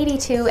in the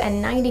 82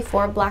 and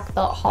 94 Black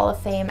Belt Hall of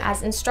Fame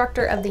as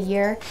Instructor of the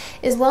Year,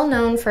 is well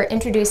known for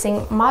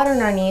introducing modern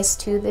arnis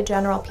to the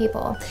general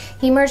people.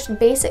 He merged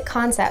basic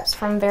concepts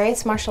from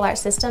various martial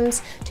arts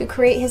systems to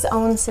create his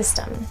own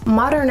system.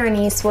 Modern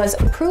arnis was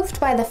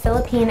approved by the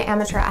Philippine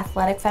Amateur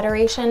Athletic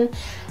Federation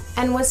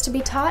and was to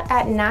be taught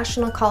at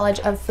National College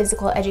of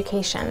Physical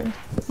Education.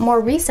 More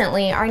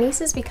recently, arnis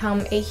has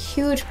become a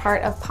huge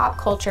part of pop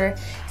culture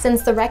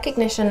since the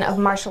recognition of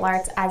martial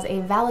arts as a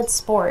valid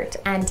sport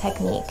and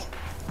technique.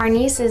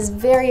 Arnis is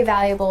very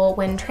valuable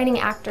when training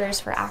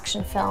actors for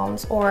action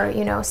films or,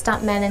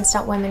 stuntmen and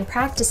stuntwomen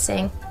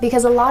practicing,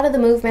 because a lot of the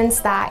movements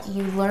that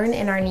you learn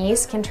in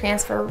arnis can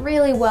transfer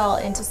really well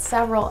into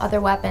several other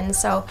weapons.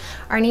 So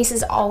arnis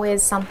is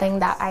always something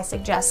that I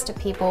suggest to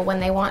people when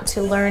they want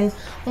to learn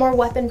more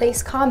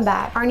weapon-based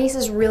combat. Arnis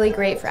is really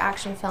great for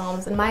action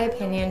films, in my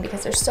opinion,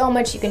 because there's so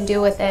much you can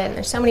do with it and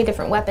there's so many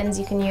different weapons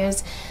you can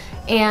use,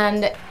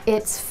 and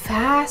it's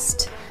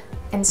fast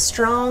and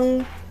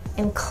strong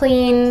and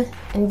clean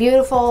and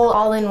beautiful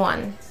all in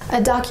one.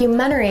 A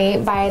documentary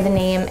by the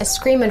name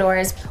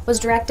Escrimadores was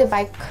directed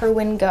by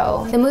Kerwin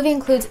Go. The movie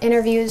includes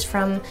interviews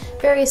from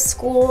various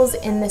schools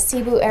in the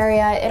Cebu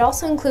area. It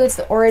also includes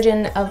the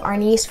origin of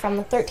arnis from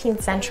the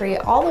 13th century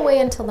all the way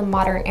until the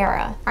modern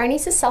era.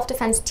 Arnis'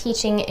 self-defense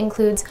teaching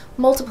includes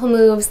multiple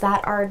moves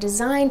that are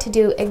designed to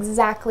do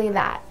exactly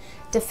that: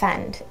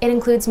 defend. It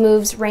includes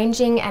moves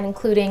ranging and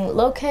including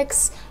low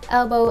kicks,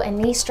 elbow and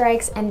knee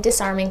strikes, and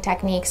disarming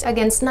techniques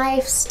against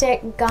knife,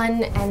 stick,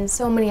 gun, and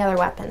so many other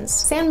weapons.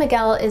 San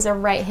Miguel is a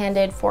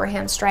right-handed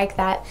forehand strike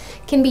that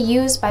can be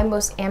used by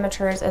most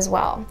amateurs as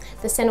well.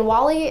 The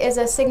Sinwali is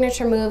a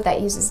signature move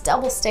that uses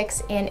double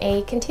sticks in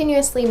a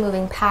continuously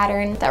moving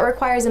pattern that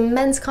requires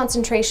immense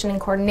concentration and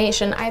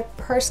coordination. I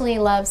personally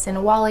love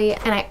Sinwali,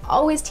 and I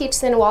always teach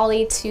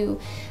Sinwali to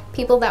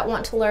people that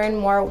want to learn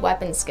more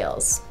weapon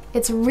skills.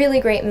 It's really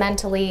great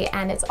mentally,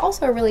 and it's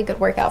also a really good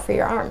workout for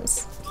your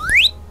arms.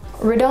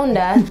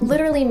 Redonda,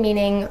 literally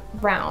meaning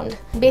round,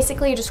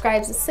 basically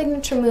describes a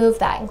signature move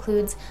that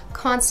includes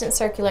constant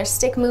circular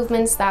stick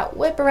movements that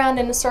whip around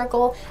in a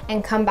circle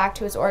and come back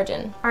to its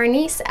origin.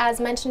 Arnis, as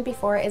mentioned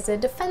before, is a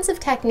defensive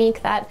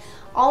technique that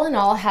all in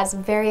all has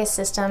various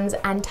systems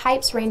and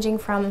types ranging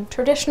from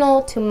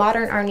traditional to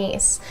modern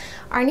arnis.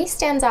 Arnis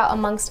stands out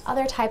amongst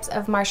other types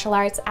of martial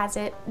arts as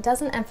it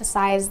doesn't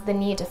emphasize the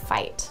need to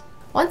fight.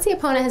 Once the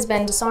opponent has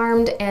been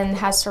disarmed and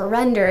has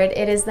surrendered,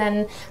 it is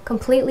then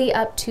completely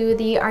up to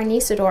the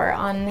arnisador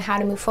on how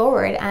to move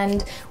forward,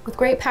 and with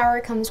great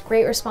power comes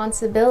great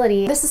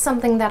responsibility. This is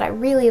something that I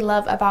really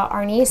love about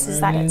arnis,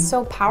 is that it's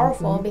so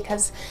powerful,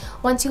 because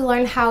once you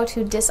learn how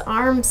to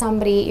disarm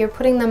somebody, you're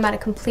putting them at a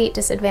complete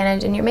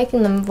disadvantage and you're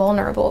making them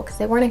vulnerable because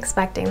they weren't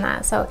expecting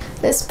that. So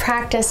this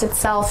practice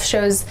itself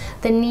shows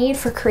the need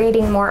for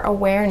creating more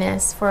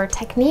awareness for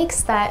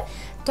techniques that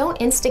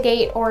don't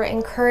instigate or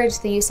encourage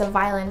the use of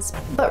violence,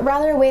 but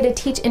rather a way to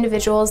teach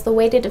individuals the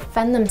way to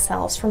defend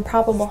themselves from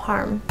probable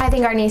harm. I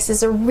think arnis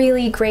is a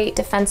really great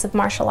defensive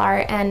martial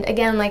art, and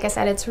again, like I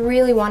said, it's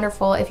really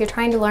wonderful if you're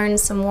trying to learn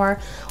some more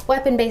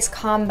weapon-based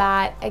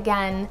combat.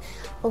 Again,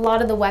 a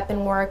lot of the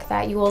weapon work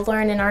that you will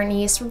learn in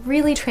arnis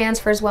really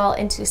transfers well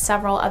into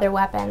several other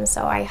weapons,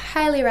 so I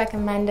highly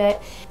recommend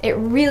it. It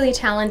really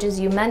challenges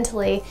you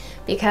mentally,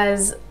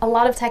 because a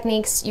lot of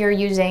techniques you're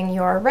using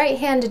your right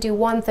hand to do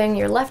one thing,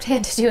 your left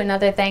hand to do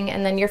another thing,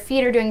 and then your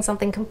feet are doing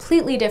something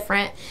completely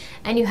different,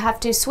 and you have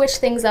to switch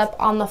things up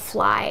on the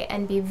fly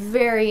and be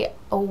very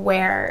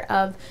aware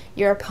of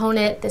your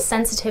opponent, the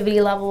sensitivity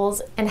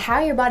levels, and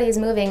how your body is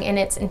moving in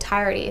its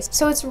entirety.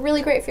 So it's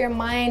really great for your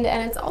mind,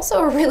 and it's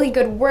also a really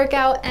good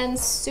workout and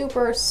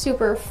super,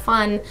 super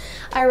fun.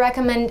 I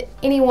recommend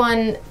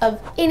anyone of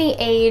any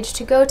age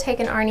to go take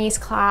an arnis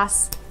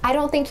class. I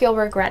don't think you'll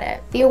regret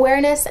it. The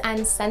awareness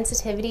and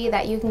sensitivity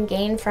that you can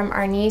gain from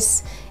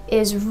arnis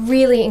is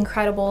really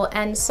incredible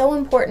and so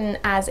important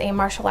as a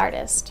martial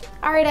artist.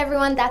 All right,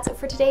 everyone, that's it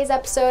for today's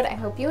episode. I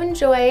hope you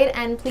enjoyed,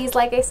 and please,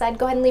 like I said,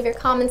 go ahead and leave your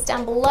comments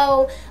down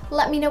below.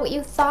 Let me know what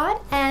you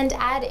thought and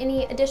add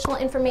any additional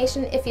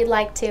information if you'd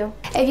like to.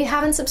 If you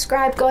haven't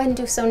subscribed, go ahead and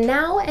do so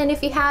now, and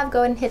if you have,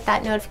 go ahead and hit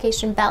that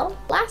notification bell.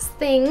 Last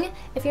thing,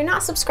 if you're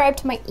not subscribed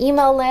to my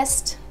email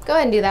list, go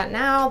ahead and do that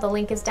now. The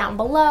link is down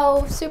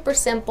below. Super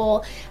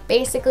simple.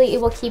 Basically, it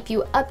will keep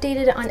you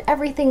updated on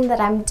everything that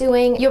I'm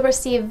doing. You'll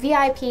receive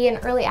VIP and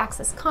early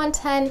access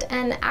content,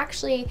 and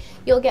actually,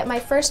 you'll get my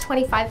first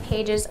 25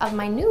 pages of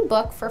my new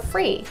book for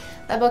free.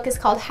 That book is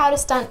called How to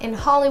Stunt in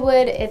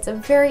Hollywood. It's a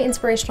very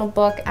inspirational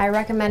book. I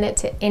recommend it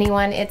to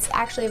anyone. It's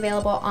actually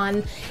available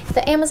on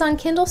the Amazon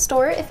Kindle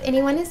store if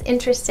anyone is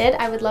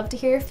interested. I would love to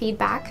hear your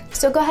feedback.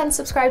 So go ahead and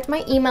subscribe to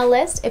my email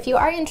list if you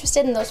are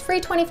interested in those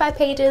free 25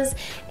 pages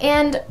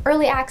and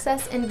early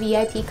access and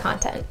VIP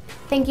content.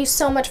 Thank you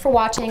so much for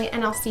watching,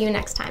 and I'll see you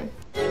next time.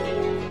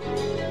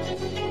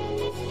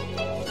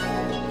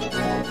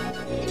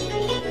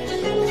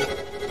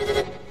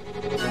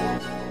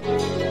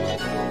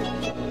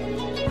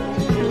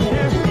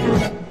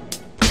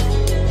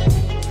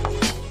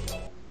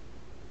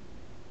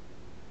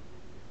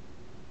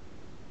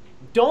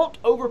 Don't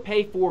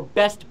overpay for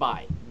Best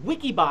Buy.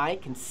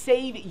 WikiBuy can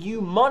save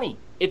you money.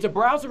 It's a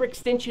browser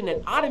extension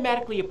that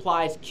automatically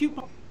applies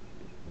coupons.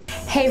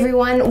 Hey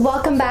everyone,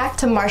 welcome back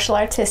to Martial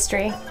Arts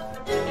History.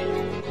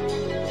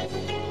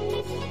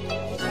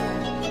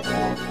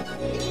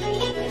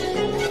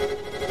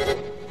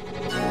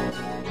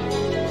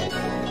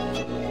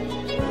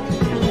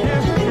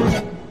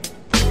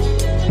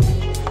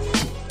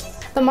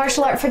 The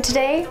martial art for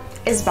today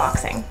is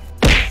boxing.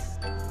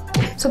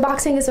 So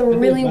boxing is a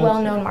really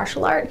well-known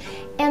martial art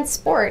and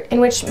sport in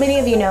which many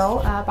of you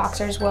know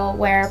boxers will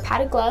wear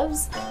padded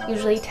gloves,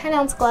 usually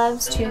 10-ounce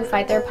gloves, to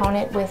fight their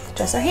opponent with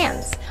just their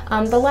hands.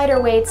 The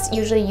lighter weights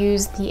usually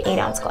use the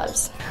 8-ounce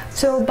gloves.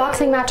 So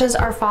boxing matches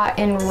are fought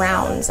in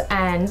rounds,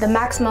 and the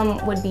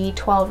maximum would be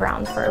 12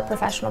 rounds for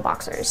professional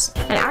boxers.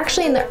 And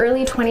actually in the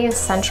early 20th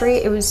century,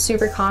 it was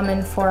super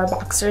common for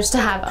boxers to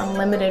have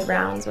unlimited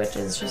rounds, which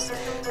is just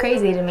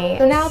crazy to me.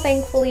 So now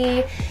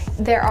thankfully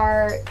there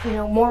are,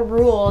 more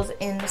rules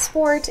in the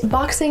sport.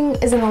 Boxing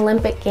is an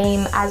Olympic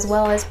game as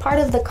well as part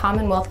of the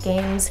Commonwealth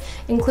Games,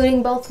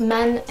 including both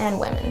men and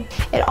women.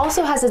 It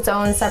also has its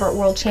own separate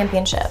world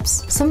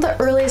championships. Some of the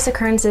earliest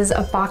occurrences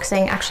of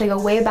boxing actually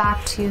go way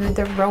back to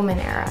the Roman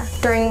era,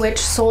 during which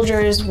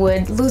soldiers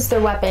would lose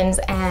their weapons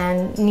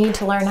and need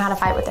to learn how to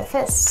fight with their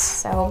fists.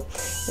 So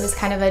it was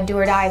kind of a do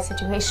or die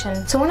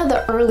situation. So one of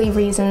the early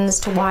reasons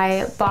to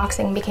why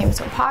boxing became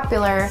so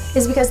popular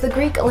is because the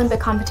Greek Olympic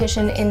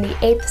competition in the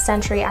 8th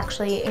century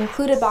actually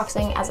included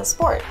boxing as a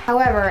sport.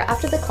 However,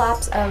 after the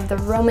collapse of the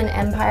Roman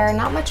Empire,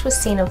 not much was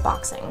seen of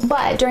boxing.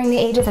 But during the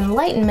Age of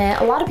Enlightenment,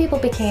 a lot of people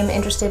became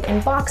interested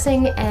in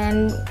boxing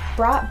and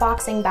brought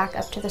boxing back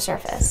up to the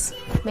surface,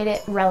 made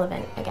it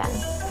relevant again.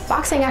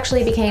 Boxing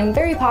actually became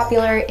very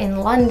popular in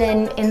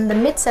London in the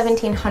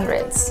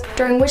mid-1700s,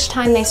 during which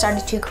time they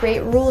started to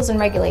create rules and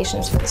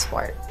regulations for the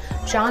sport.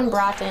 John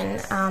Broughton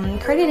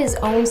created his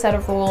own set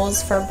of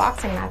rules for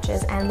boxing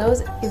matches, and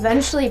those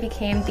eventually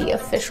became the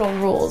official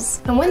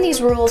rules. And when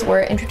these rules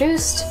were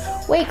introduced,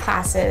 weight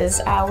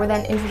classes were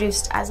then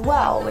introduced as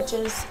well, which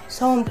is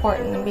so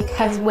important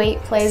because weight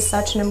plays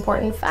such an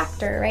important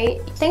factor, right?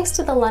 Thanks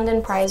to the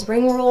London prize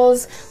ring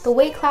rules, the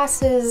weight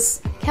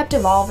classes kept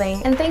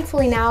evolving, and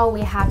thankfully now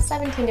we have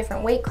 17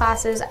 different weight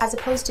classes as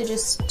opposed to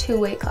just 2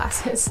 weight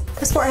classes.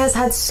 The sport has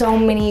had so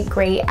many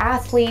great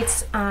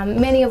athletes,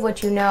 many of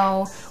which you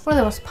know. One of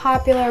the most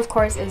popular, of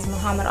course, is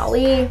Muhammad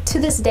Ali. To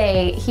this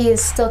day, he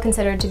is still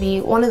considered to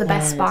be one of the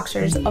best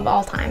boxers of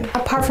all time.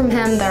 Apart from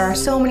him, there are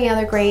so many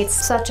other greats,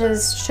 such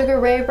as Sugar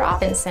Ray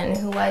Robinson,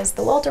 who was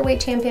the welterweight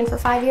champion for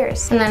 5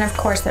 years. And then, of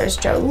course, there's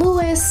Joe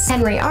Louis,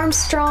 Henry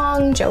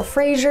Armstrong, Joe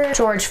Frazier,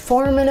 George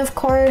Foreman, of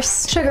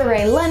course, Sugar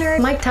Ray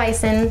Leonard, Mike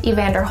Tyson,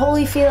 Evander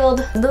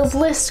Holyfield. The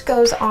list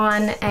goes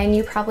on, and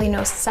you probably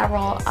know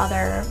several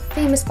other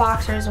famous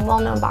boxers and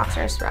well-known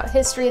boxers throughout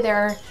history. There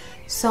are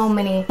so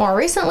many. More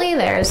recently,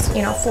 there's,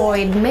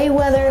 Floyd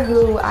Mayweather,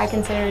 who I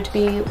consider to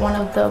be one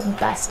of the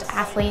best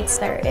athletes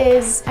there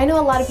is. I know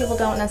a lot of people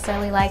don't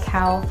necessarily like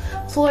how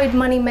Floyd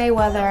Money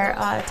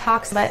Mayweather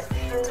talks, but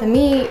to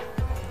me,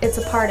 it's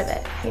a part of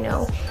it,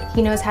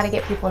 He knows how to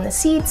get people in the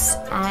seats,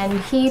 and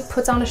he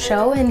puts on a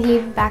show and he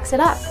backs it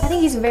up. I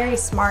think he's very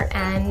smart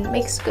and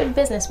makes good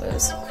business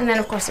moves. And then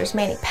of course there's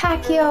Manny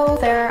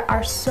Pacquiao. There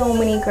are so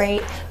many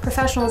great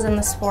professionals in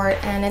the sport,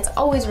 and it's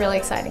always really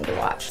exciting to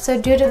watch. So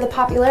due to the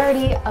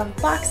popularity of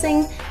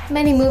boxing,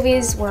 many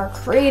movies were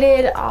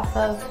created off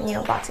of,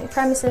 boxing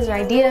premises or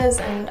ideas,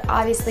 and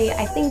obviously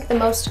I think the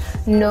most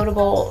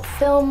notable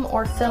film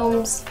or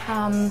films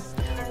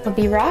would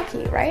be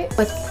Rocky, right?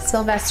 With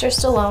Sylvester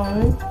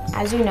Stallone,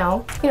 as you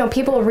know.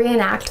 People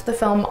reenact the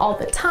film all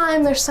the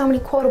time. There's so many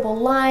quotable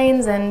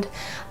lines, and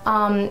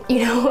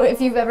if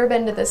you've ever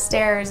been to the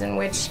stairs in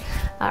which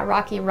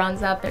Rocky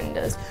runs up and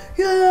does,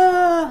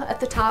 yeah,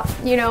 at the top,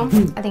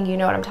 I think you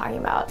know what I'm talking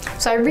about.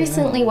 So I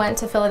recently went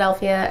to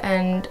Philadelphia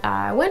and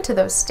went to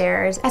those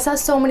stairs. I saw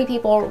so many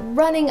people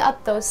running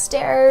up those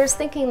stairs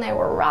thinking they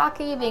were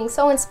Rocky, being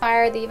so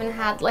inspired. They even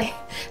had,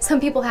 some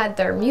people had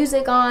their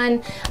music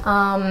on,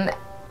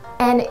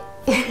 and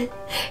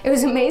it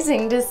was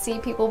amazing to see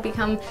people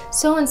become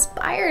so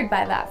inspired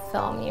by that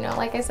film.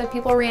 Like I said,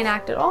 people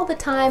reenact it all the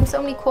time,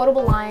 so many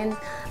quotable lines.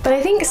 But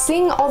I think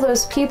seeing all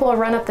those people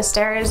run up the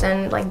stairs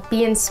and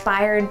be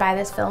inspired by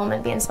this film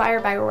and be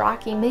inspired by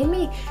Rocky made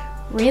me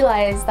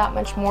realize that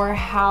much more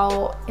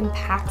how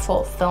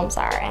impactful films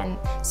are, and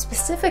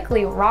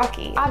specifically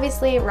Rocky.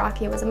 Obviously,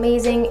 Rocky was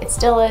amazing. It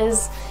still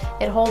is.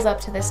 It holds up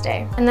to this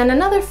day. And then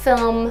another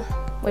film,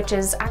 which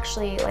is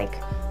actually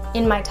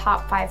in my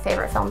top 5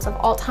 favorite films of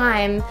all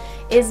time,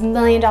 is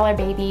Million Dollar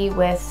Baby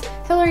with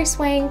Hilary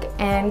Swank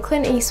and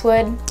Clint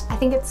Eastwood. I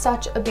think it's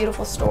such a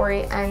beautiful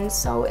story and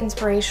so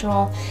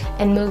inspirational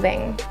and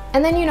moving.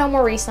 And then,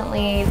 more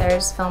recently,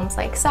 there's films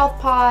like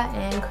Southpaw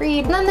and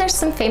Creed. And then there's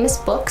some famous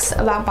books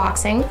about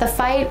boxing. The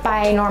Fight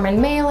by Norman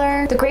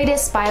Mailer, The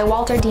Greatest by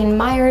Walter Dean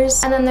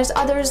Myers, and then there's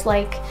others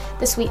like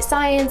The Sweet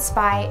Science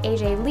by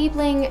A.J.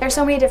 Liebling. There's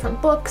so many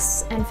different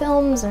books and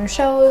films and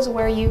shows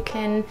where you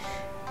can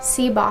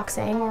see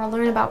boxing or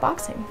learn about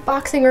boxing.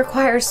 Boxing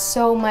requires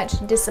so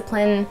much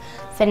discipline,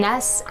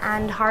 finesse,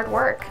 and hard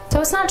work.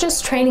 So it's not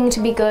just training to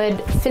be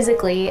good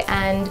physically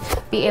and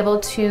be able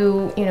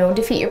to,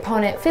 defeat your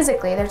opponent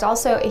physically. There's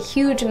also a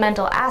huge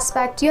mental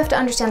aspect. You have to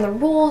understand the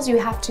rules. You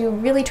have to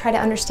really try to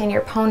understand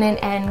your opponent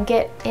and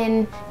get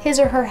in his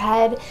or her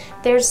head.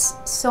 There's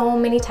so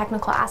many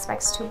technical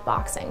aspects to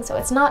boxing. So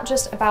it's not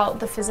just about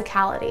the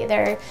physicality.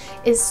 There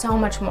is so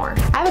much more.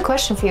 I have a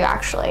question for you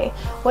actually.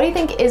 What do you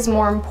think is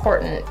more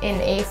important in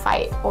a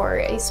fight or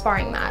a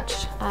sparring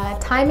match?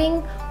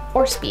 Timing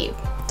or speed?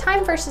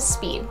 Time versus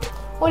speed.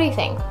 What do you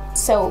think?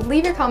 So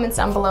leave your comments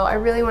down below. I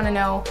really want to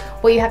know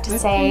what you have to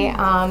say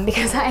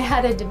because I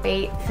had a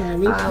debate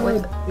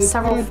with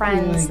several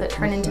friends that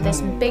turned into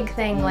this big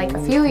thing like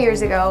a few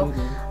years ago.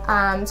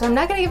 So I'm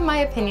not going to give my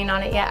opinion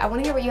on it yet. I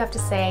want to hear what you have to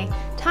say.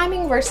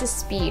 Timing versus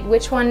speed,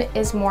 which one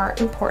is more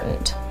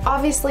important?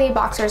 Obviously,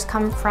 boxers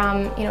come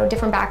from,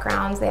 different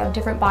backgrounds. They have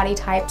different body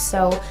types,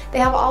 so they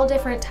have all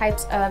different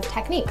types of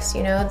techniques.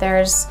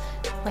 There's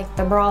like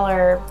the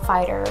brawler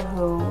fighter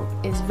who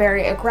is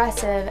very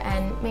aggressive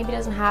and maybe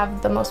doesn't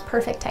have the most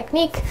perfect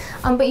technique,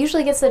 but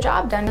usually gets the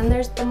job done. And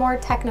there's the more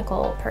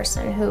technical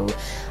person who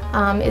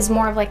is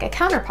more of like a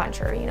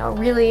counterpuncher,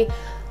 really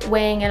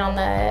weighing in on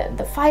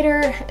the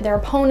fighter, their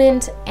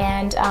opponent,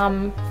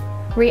 and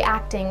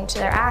reacting to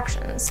their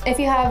actions. If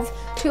you have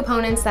two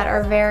opponents that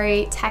are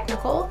very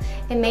technical,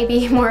 it may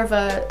be more of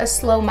a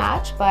slow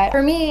match, but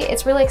for me,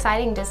 it's really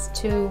exciting just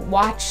to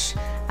watch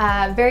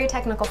very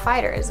technical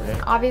fighters,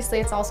 and obviously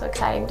it's also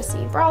exciting to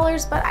see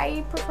brawlers, but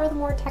I prefer the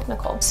more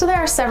technical. So there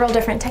are several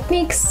different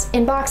techniques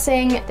in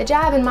boxing. The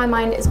jab, in my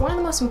mind, is one of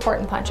the most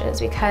important punches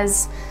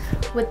because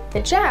with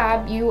the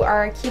jab, you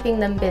are keeping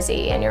them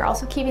busy and you're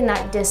also keeping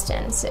that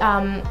distance.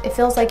 It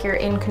feels like you're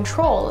in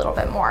control a little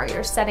bit more.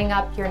 You're setting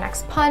up your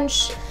next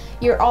punch.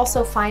 You're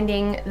also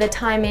finding the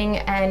timing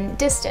and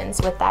distance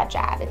with that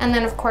jab. And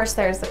then of course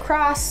there's the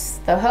cross,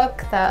 the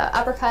hook, the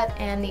uppercut,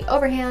 and the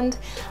overhand.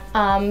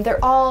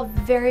 They're all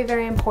very,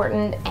 very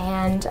important,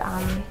 and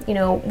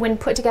when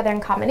put together in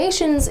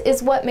combinations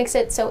is what makes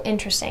it so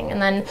interesting.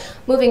 And then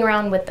moving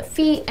around with the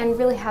feet and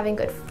really having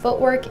good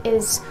footwork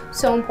is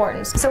so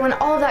important. So when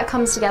all of that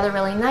comes together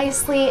really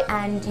nicely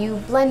and you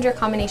blend your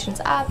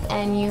combinations up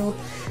and you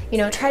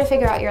try to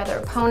figure out your other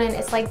opponent,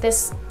 it's like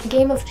this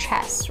game of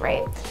chess,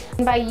 right?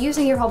 And by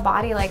using your whole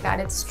body like that,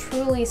 it's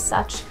truly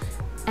such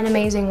an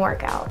amazing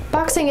workout.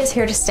 Boxing is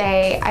here to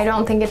stay. I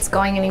don't think it's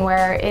going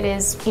anywhere. It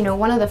is,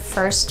 one of the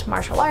first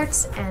martial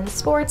arts and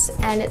sports,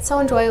 and it's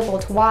so enjoyable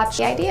to watch.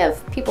 The idea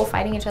of people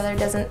fighting each other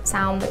doesn't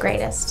sound the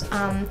greatest.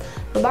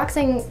 But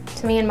boxing,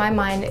 to me, in my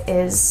mind,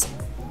 is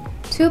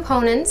two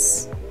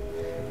opponents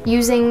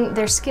using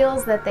their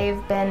skills that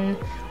they've been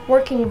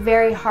working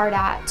very hard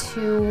at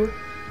to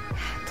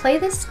play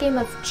this game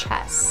of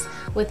chess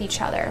with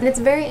each other. And it's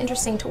very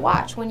interesting to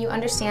watch when you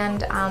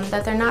understand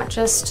that they're not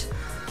just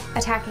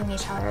attacking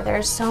each other.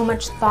 There's so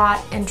much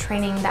thought and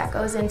training that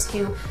goes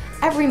into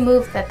every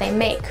move that they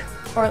make,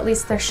 or at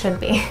least there should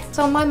be.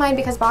 So in my mind,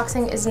 because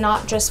boxing is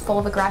not just full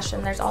of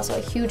aggression, there's also a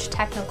huge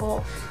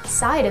technical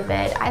side of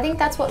it. I think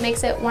that's what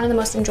makes it one of the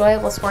most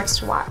enjoyable sports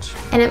to watch.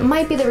 And it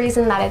might be the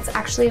reason that it's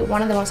actually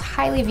one of the most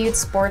highly viewed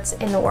sports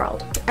in the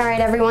world. All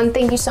right, everyone,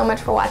 thank you so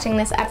much for watching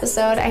this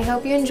episode. I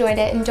hope you enjoyed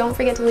it, and don't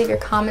forget to leave your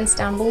comments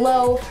down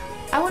below.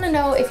 I want to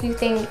know if you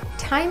think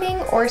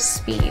timing or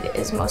speed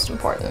is most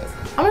important.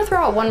 I'm going to throw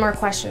out one more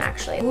question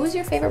actually. Who's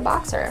your favorite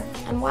boxer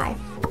and why?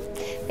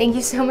 Thank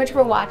you so much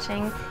for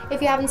watching.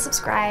 If you haven't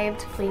subscribed,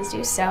 please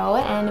do so.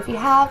 And if you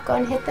have, go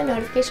and hit the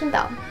notification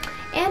bell.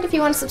 And if you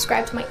want to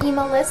subscribe to my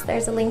email list,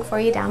 there's a link for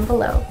you down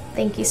below.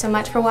 Thank you so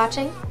much for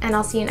watching, and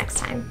I'll see you next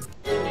time.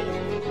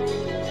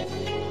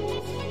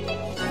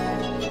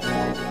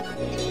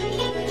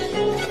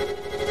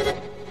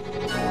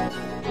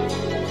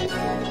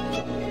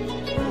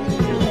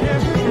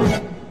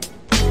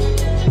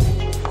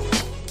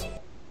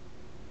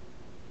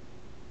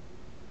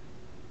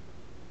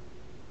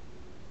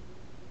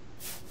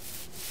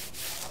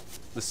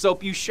 The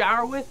soap you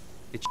shower with?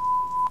 It's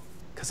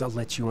because I'll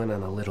let you in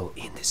on a little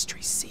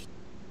industry secret.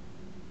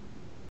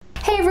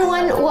 Hey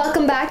everyone,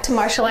 welcome back to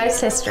Martial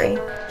Arts History.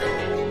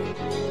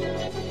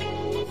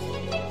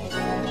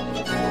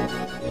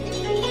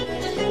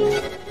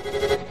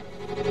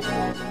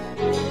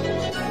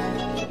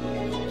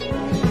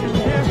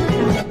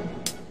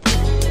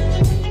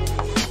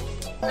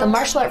 The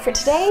martial art for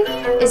today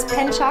is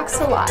Penchak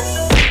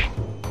Silat.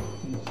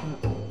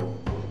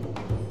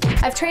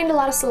 I've trained a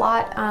lot of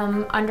Silat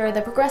under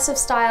the progressive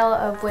style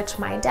of which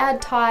my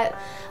dad taught,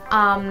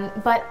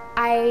 but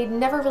I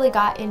never really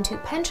got into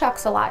Penchak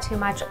Silat too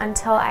much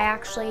until I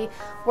actually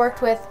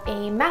worked with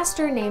a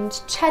master named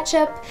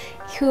Chechep,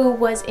 who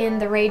was in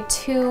the Raid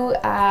 2.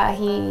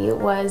 He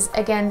was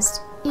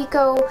against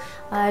Eco,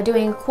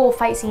 doing a cool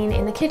fight scene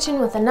in the kitchen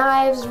with the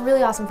knives,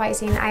 really awesome fight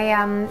scene.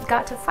 I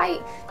got to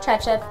fight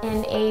Chechep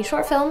in a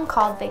short film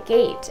called The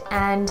Gate,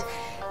 and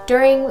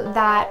during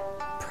that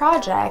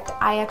project,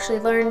 I actually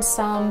learned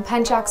some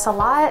Penchak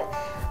Silat,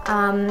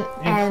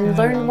 and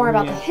learn more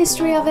about the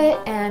history of it,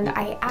 and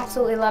I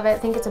absolutely love it. I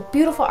think it's a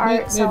beautiful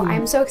art, so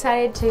I'm so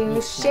excited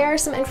to share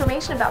some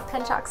information about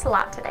Pencak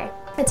Silat today.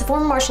 It's a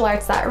form of martial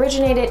arts that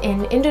originated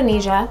in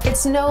Indonesia.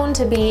 It's known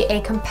to be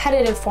a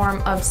competitive form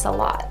of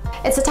Silat.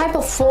 It's a type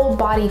of full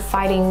body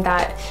fighting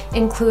that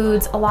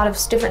includes a lot of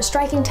different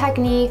striking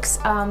techniques,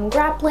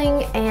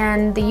 grappling,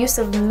 and the use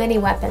of many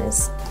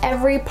weapons.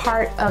 Every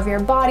part of your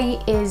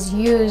body is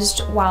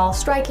used while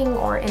striking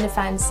or in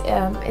defense.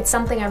 It's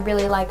something I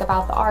really like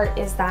about the art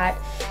is that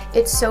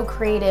it's so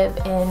creative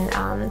in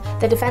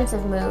the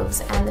defensive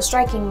moves and the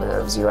striking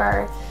moves. You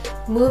are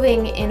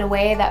moving in a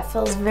way that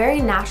feels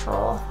very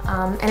natural,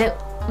 and it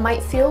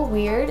might feel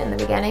weird in the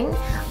beginning,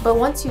 but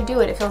once you do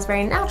it, it feels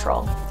very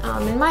natural,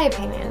 in my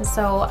opinion.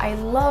 So I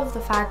love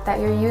the fact that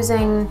you're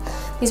using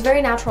these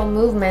very natural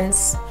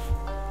movements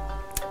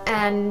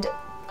and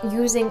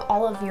using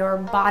all of your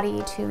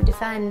body to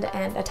defend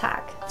and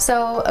attack.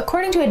 So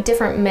according to a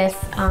different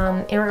myth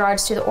in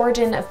regards to the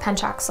origin of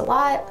Pencak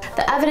Silat,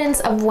 the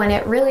evidence of when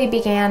it really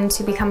began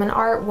to become an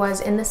art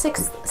was in the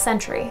 6th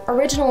century.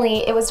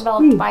 Originally, it was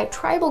developed by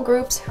tribal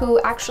groups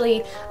who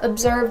actually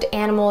observed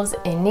animals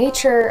in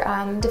nature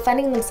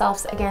defending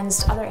themselves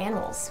against other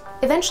animals.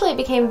 Eventually, it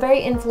became very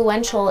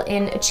influential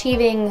in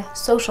achieving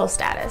social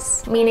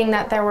status, meaning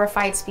that there were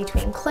fights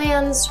between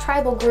clans,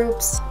 tribal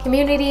groups,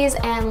 communities,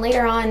 and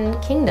later on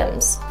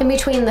kingdoms. In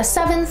between the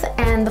 7th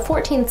and the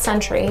 14th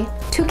century,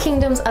 2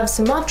 kingdoms of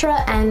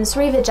Sumatra and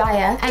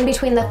Srivijaya, and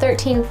between the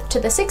 13th to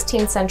the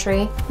 16th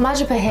century,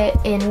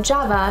 Majapahit in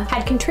Java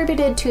had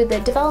contributed to the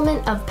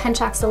development of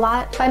Pencak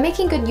Silat by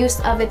making good use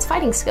of its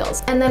fighting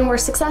skills, and then were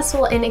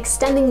successful in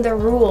extending their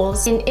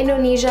rules in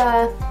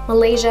Indonesia,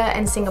 Malaysia,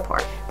 and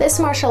Singapore. This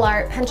martial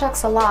art, Pencak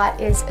Silat,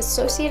 is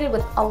associated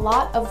with a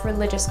lot of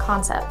religious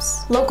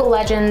concepts, local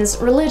legends,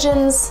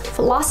 religions,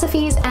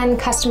 philosophies, and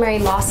customary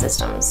law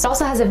systems. It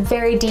also has a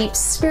very deep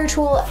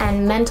spiritual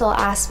and mental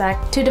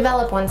aspect to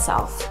develop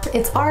oneself.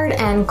 Its art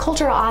and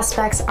cultural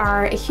aspects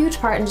are a huge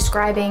part in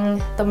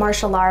describing the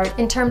martial art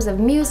in terms of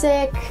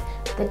music,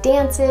 the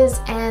dances,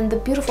 and the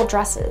beautiful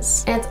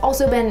dresses. And it's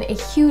also been a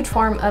huge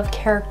form of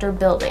character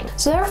building.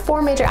 So there are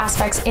 4 major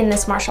aspects in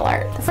this martial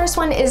art. The first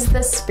one is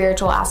the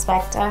spiritual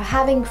aspect,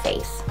 having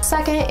faith.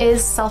 Second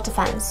is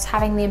self-defense,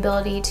 having the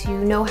ability to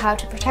know how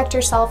to protect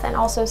yourself and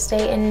also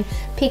stay in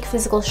peak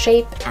physical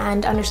shape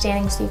and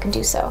understanding so you can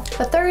do so.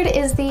 The third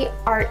is the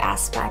art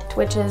aspect,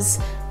 which is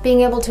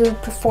being able to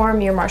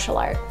perform your martial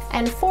art.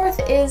 And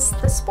fourth is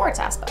the sports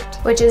aspect,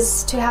 which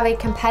is to have a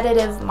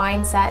competitive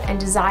mindset and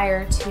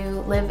desire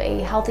to live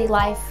a healthy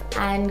life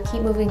and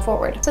keep moving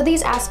forward. So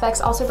these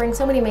aspects also bring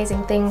so many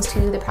amazing things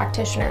to the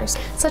practitioners,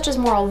 such as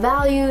moral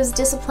values,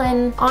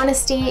 discipline,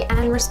 honesty,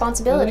 and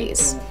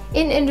responsibilities.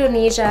 In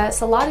Indonesia,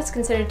 Silat is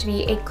considered to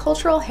be a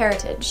cultural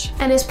heritage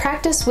and is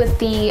practiced with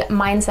the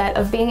mindset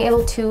of being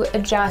able to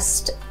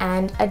adjust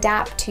and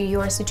adapt to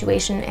your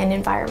situation and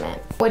environment,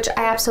 which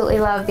I absolutely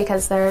love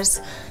because there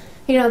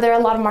are a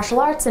lot of martial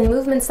arts and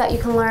movements that you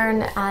can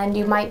learn, and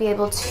you might be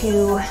able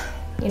to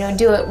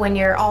do it when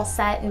you're all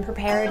set and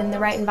prepared in the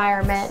right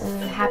environment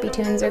and happy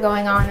tunes are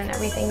going on and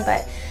everything,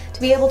 but to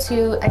be able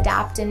to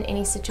adapt in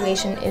any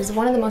situation is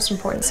one of the most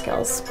important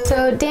skills.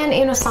 So Dan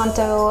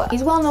Inosanto,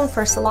 he's well known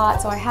for Silat,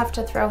 so I have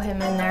to throw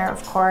him in there,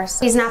 of course.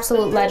 He's an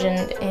absolute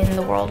legend in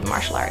the world of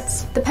martial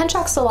arts. The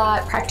Pencak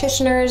Silat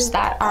practitioners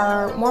that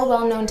are more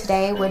well known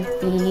today would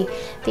be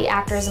the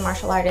actors and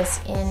martial artists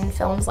in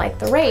films like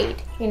The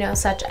Raid,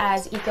 such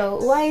as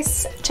Iko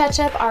Uwais,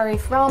 Cecep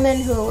Arif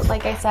Rahman, who,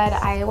 like I said,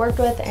 I worked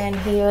with, and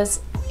he was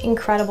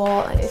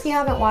incredible. If you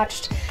haven't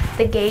watched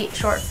the Gate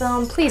short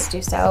film, please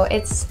do so.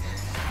 It's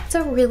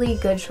a really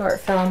good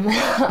short film.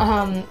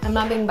 I'm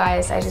not being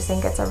biased, I just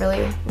think it's a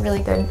really,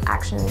 really good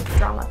action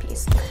drama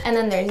piece. And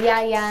then there's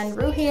Yayan,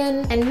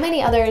 Ruhian, and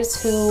many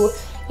others who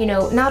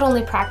not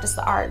only practice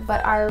the art,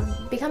 but are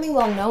becoming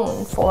well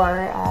known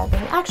for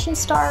being action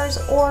stars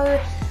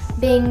or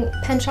being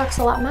Pencak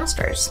Silat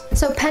masters.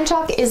 So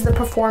Pencak is the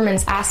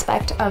performance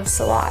aspect of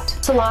Silat.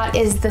 Silat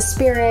is the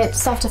spirit,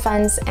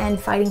 self-defense, and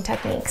fighting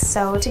techniques.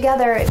 So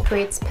together it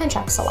creates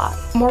Pencak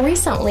Silat. More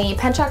recently,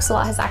 Pencak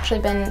Silat has actually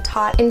been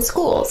taught in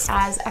schools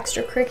as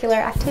extracurricular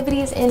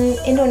activities in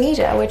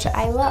Indonesia, which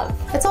I love.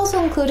 It's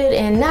also included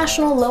in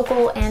national,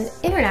 local, and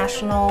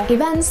international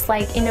events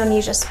like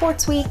Indonesia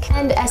Sports Week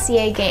and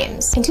SEA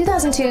Games. In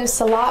 2002,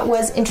 Silat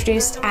was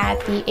introduced at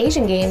the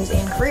Asian Games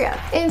in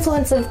Korea. The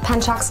influence of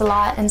Pencak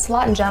Silat and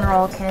Silat in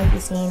general can be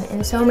seen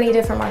in so many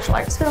different martial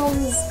arts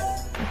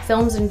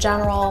films in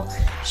general,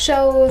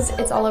 shows,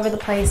 it's all over the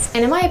place.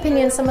 And in my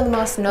opinion, some of the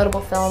most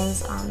notable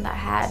films that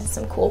had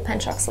some cool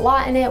Pencak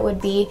Silat in it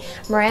would be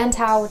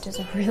Merantau, which is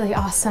a really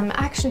awesome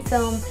action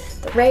film,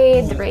 The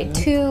Raid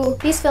 2.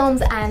 These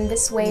films and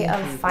this way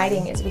of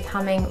fighting is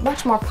becoming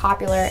much more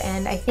popular,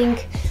 and I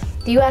think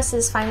the US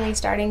is finally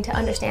starting to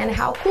understand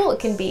how cool it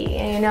can be.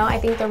 And I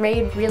think The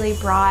Raid really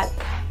brought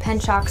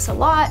Pencak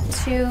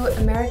Silat to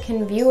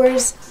American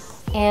viewers,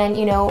 and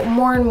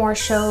more and more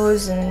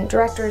shows and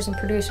directors and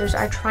producers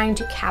are trying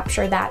to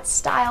capture that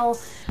style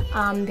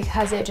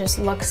because it just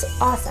looks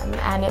awesome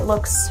and it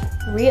looks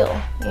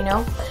real, you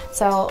know?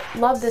 So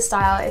love this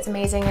style, it's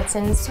amazing. It's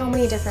in so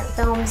many different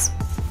films,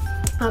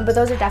 but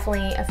those are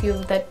definitely a few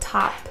of the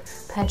top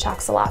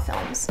Penchox-a-lot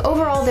films.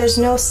 Overall, there's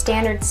no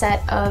standard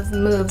set of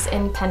moves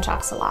in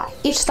Penchox-a-lot.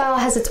 Each style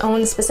has its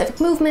own specific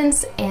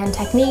movements and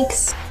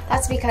techniques.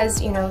 That's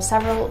because, you know,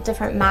 several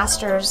different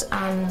masters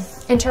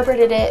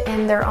interpreted it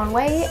in their own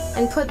way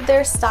and put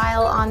their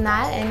style on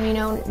that, and you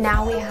know,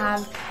 now we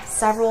have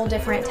several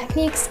different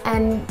techniques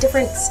and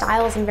different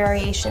styles and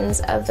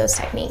variations of those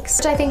techniques,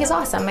 which I think is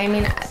awesome. I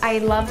mean, I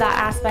love that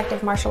aspect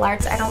of martial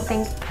arts. I don't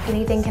think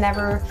anything can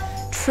ever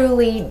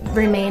truly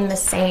remain the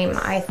same.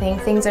 I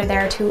think things are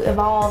there to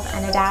evolve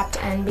and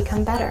adapt and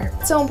become better.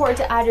 It's so important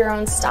to add your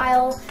own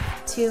style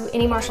to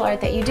any martial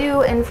art that you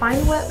do and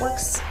find what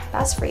works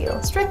best for you.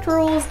 Strict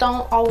rules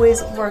don't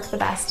always work the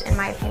best, in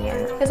my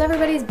opinion, because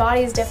everybody's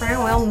body is different,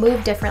 we all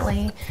move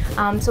differently.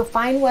 So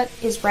find what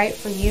is right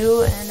for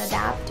you and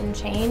adapt and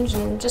change,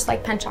 and just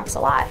like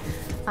Penchox-a-lot,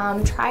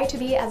 try to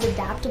be as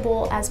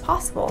adaptable as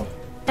possible.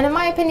 And in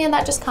my opinion,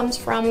 that just comes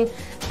from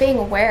being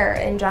aware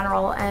in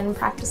general and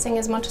practicing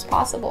as much as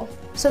possible.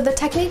 So the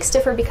techniques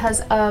differ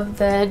because of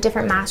the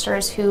different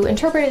masters who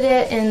interpreted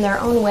it in their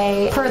own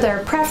way per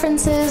their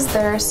preferences,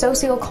 their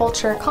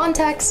socio-culture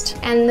context,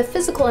 and the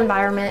physical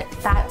environment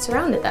that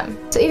surrounded them.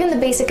 So even the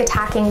basic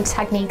attacking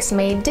techniques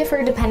may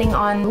differ depending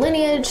on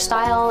lineage,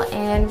 style,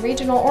 and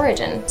regional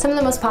origin. Some of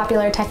the most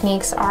popular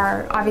techniques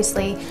are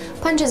obviously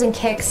punches and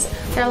kicks.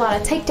 There are a lot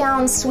of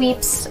takedowns,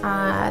 sweeps,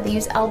 they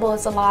use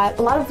elbows a lot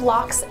of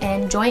locks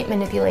and joint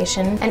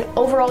manipulation, and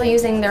overall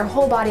using their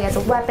whole body as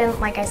a weapon.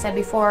 Like I said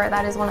before,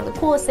 that is one of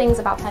the coolest things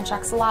about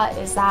Penchox-a-lot,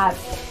 is that,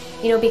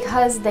 you know,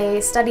 because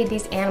they studied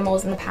these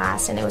animals in the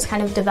past and it was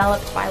kind of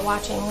developed by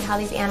watching how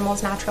these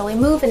animals naturally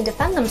move and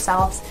defend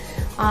themselves,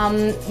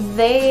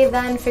 they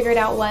then figured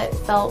out what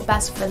felt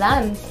best for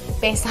them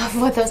based off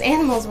what those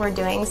animals were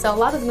doing. So a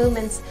lot of the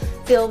movements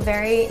feel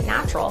very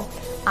natural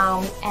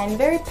and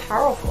very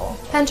powerful.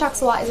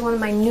 Penchox-a-lot is one of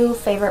my new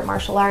favorite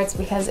martial arts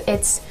because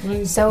it's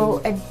so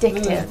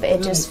addictive.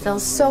 It just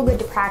feels so good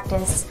to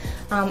practice.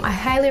 I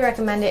highly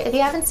recommend it. If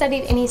you haven't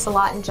studied any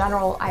Salat in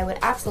general, I would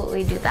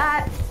absolutely do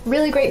that.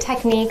 Really great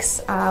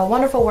techniques,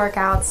 wonderful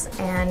workouts,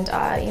 and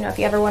you know, if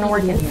you ever want to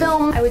work in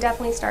film, I would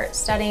definitely start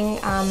studying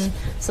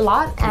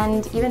Salat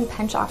and even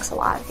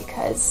Penchox-a-lot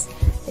because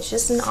it's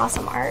just an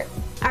awesome art.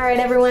 Alright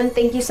everyone,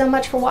 thank you so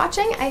much for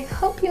watching. I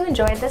hope you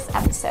enjoyed this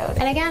episode.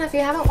 And again, if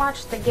you haven't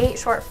watched the Gate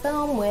short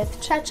film with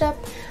Chechup,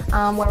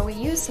 where we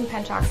use some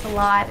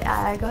Penchox-a-lot,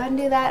 go ahead and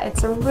do that.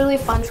 It's a really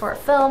fun short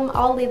film.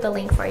 I'll leave the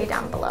link for you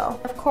down below.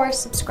 Of course,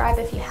 subscribe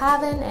if you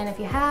haven't, and if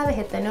you have,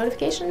 hit the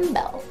notification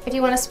bell. If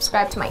you want to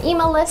subscribe to my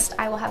email list,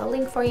 I will have a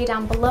link for you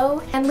down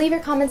below. And leave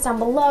your comments down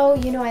below.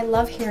 You know I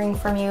love hearing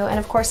from you. And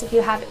of course, if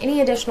you have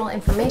any additional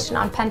information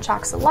on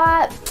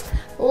Penchox-a-lot,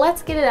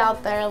 let's get it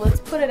out there, let's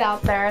put it out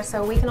there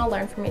so we can all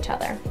learn from each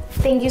other.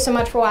 Thank you so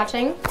much for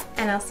watching,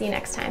 and I'll see you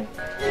next time.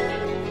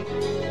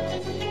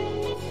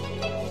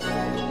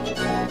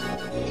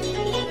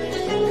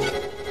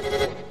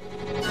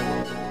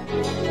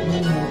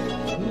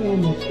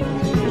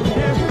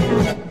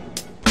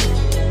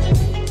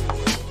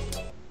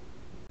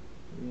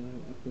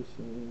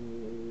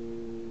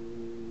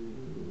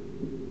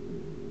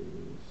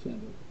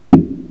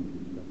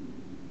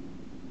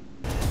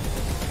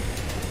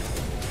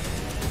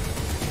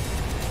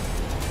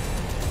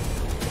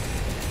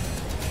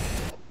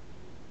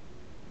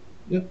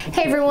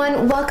 Hey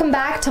everyone, welcome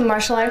back to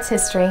Martial Arts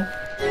History.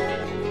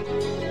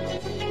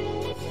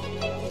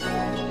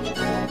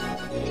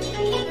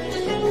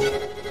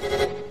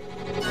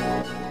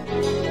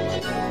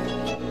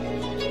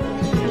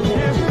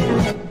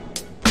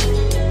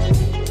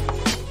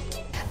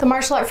 The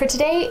martial art for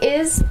today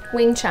is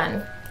Wing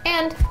Chun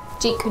and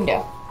Jeet Kune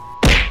Do.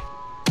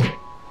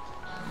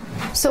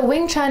 So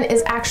Wing Chun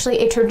is actually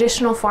a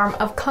traditional form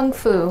of Kung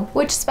Fu,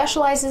 which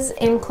specializes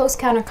in close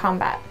counter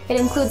combat. It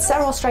includes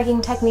several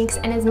striking techniques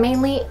and is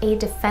mainly a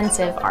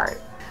defensive art.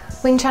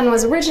 Wing Chun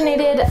was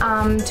originated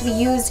to be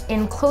used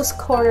in close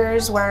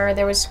quarters where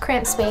there was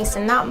cramped space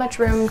and not much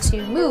room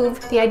to move.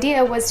 The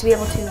idea was to be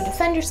able to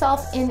defend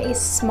yourself in a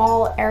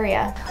small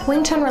area.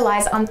 Wing Chun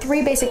relies on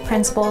three basic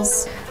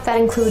principles that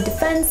include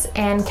defense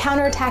and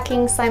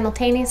counterattacking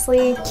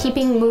simultaneously,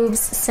 keeping moves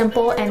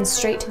simple and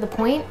straight to the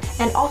point,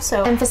 and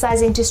also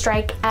emphasizing to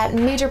strike at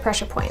major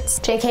pressure points.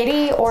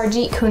 JKD, or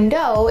Jeet Kune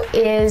Do,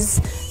 is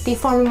the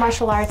form of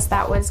martial arts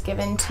that was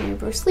given to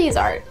Bruce Lee's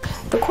art.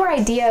 The core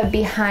idea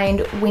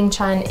behind Wing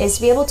Chun is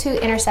to be able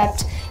to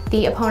intercept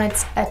the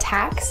opponent's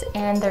attacks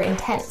and their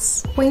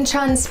intents. Wing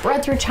Chun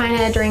spread through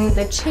China during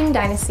the Qing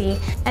dynasty,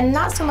 and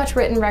not so much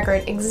written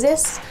record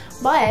exists,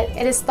 but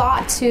it is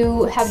thought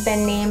to have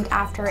been named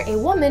after a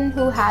woman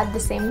who had the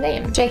same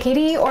name.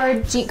 JKD,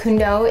 or Jeet Kune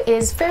Do,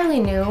 is fairly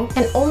new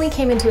and only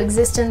came into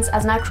existence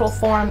as an actual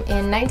form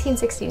in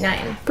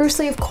 1969. Bruce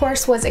Lee, of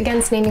course, was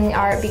against naming the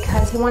art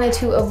because he wanted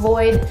to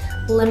avoid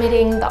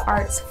limiting the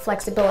art's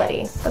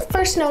flexibility. The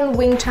first known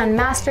Wing Chun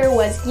master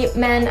was Yip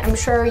Man. I'm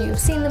sure you've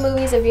seen the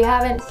movies. If you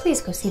haven't,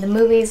 please go see the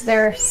movies.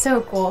 They're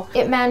so cool.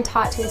 Yip Man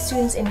taught to his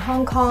students in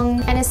Hong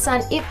Kong, and his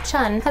son Ip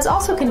Chun has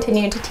also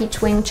continued to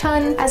teach Wing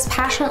Chun as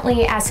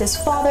passionately as his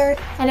father,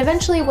 and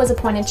eventually was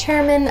appointed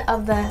chairman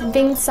of the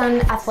Wing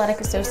Chun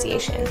Athletic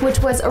Association, which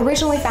was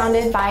originally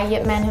founded by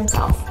Yip Man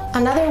himself.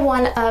 Another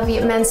one of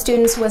Yip Man's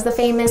students was the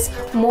famous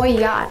Mo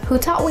Yat, who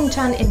taught Wing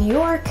Chun in New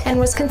York and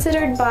was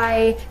considered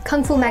by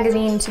Kung Fu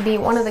magazine to be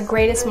one of the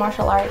greatest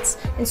martial arts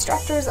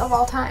instructors of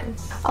all time.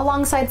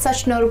 Alongside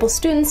such notable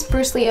students,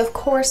 Bruce Lee, of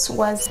course,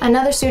 was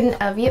another student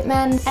of Yip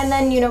Man, and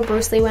then,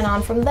 Bruce Lee went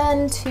on from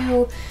then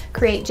to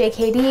create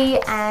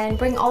JKD and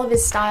bring all of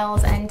his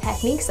styles and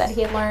techniques that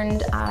he had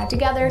learned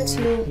together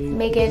to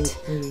make it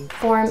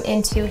form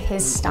into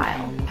his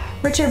style.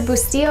 Richard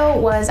Bustillo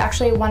was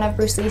actually one of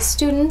Bruce Lee's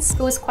students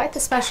who was quite the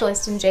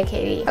specialist in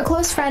JKD. A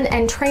close friend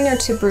and trainer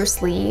to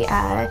Bruce Lee,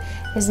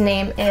 his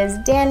name is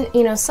Dan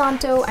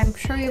Inosanto. I'm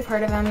sure you've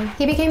heard of him.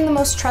 He became the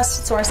most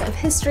trusted source of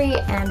history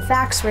and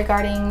facts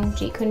regarding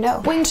Jeet Kune Do.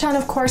 Wing Chun,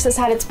 of course, has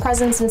had its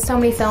presence in so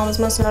many films,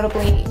 most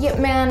notably Yip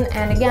Man,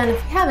 and again, if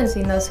you haven't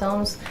seen those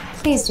films,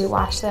 please do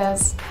watch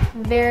those.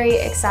 Very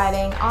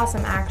exciting,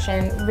 awesome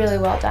action, really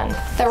well done.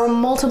 There were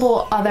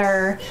multiple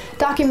other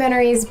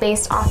documentaries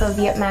based off of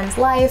Yip Man's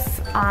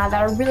life that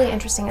are really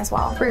interesting as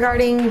well.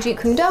 Regarding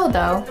Jeet Kune Do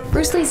though,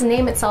 Bruce Lee's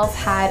name itself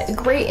had a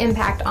great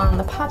impact on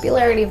the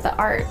popularity of the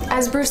art.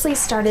 As Bruce Lee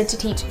started to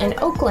teach in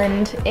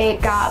Oakland,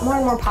 it got more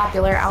and more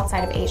popular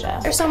outside of Asia.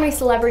 There's so many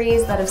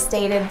celebrities that have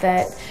stated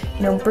that,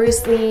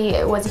 Bruce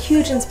Lee was a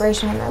huge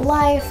inspiration in their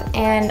life,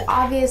 and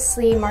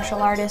obviously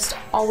martial artists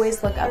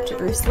always look up to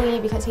Bruce Lee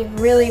because he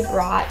really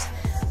brought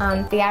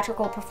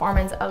theatrical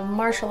performance of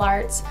martial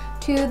arts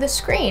to the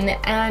screen,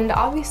 and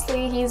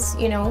obviously he's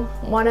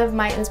one of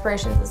my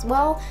inspirations as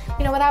well.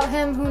 Without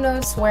him, who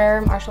knows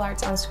where martial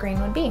arts on screen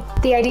would be.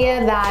 The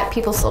idea that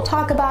people still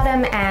talk about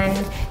him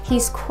and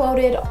he's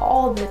quoted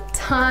all the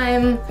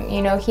time,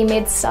 he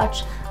made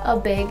such a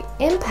big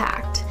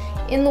impact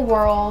in the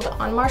world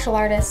on martial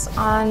artists,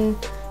 on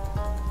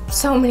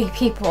so many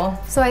people.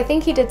 So I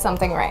think he did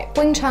something right.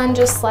 Wing Chun,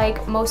 just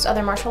like most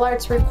other martial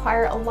arts,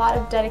 require a lot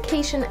of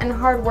dedication and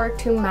hard work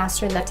to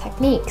master the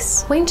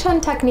techniques. Wing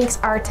Chun techniques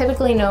are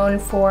typically known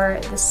for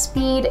the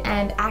speed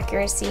and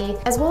accuracy,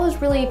 as well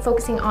as really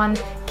focusing on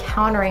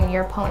countering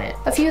your opponent.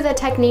 A few of the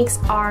techniques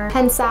are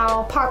Hen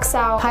Sao, Pak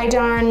Sao,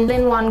 Haijan,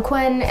 Lin Wan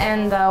Kun,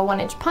 and the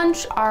one-inch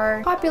punch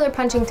are popular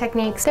punching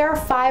techniques. There are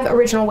 5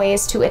 original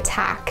ways to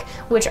attack,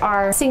 which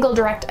are single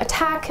direct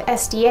attack,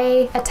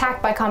 SDA,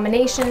 attack by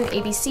combination,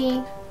 ABC,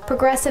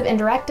 progressive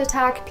indirect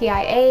attack,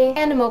 PIA,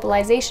 and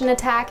immobilization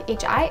attack,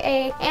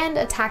 HIA, and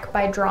attack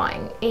by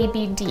drawing,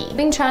 ABD.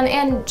 Wing Chun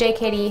and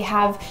JKD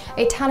have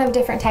a ton of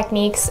different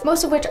techniques,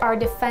 most of which are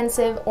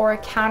defensive or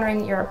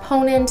countering your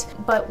opponent,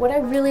 but what I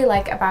really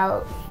like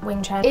about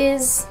Wing Chun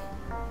is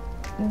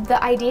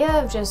the idea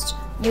of just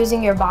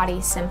using your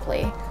body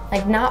simply.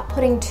 Like not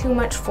putting too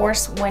much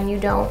force when you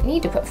don't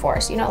need to put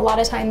force. A lot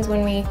of times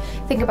when we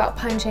think about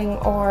punching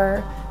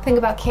or think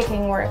about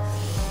kicking,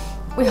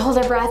 we hold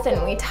our breath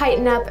and we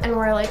tighten up and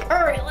we're like,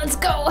 all right, let's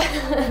go.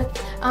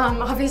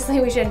 Obviously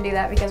we shouldn't do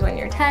that, because when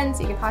you're tense,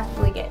 you could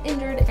possibly get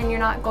injured and you're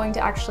not going to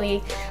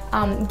actually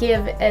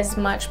give as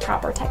much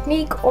proper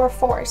technique or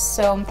force.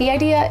 So the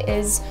idea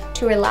is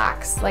to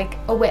relax, like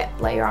a whip.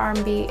 Let your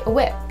arm be a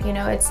whip.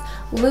 It's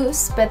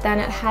loose, but then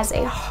it has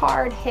a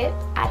hard hit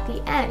at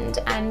the end.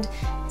 And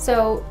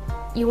so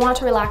you want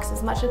to relax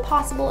as much as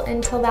possible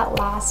until that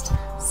last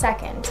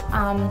second.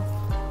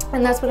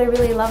 And that's what I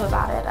really love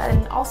about it.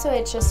 And also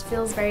it just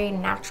feels very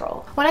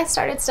natural. When I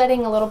started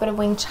studying a little bit of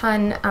Wing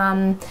Chun,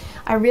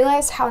 I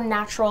realized how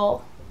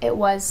natural it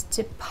was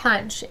to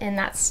punch in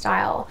that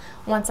style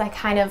once I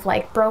kind of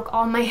broke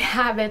all my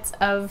habits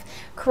of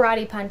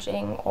karate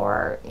punching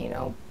or,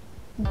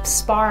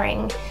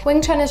 sparring.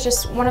 Wing Chun is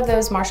just one of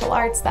those martial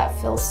arts that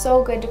feels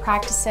so good to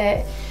practice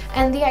it.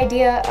 And the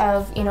idea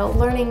of,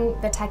 learning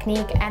the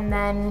technique and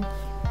then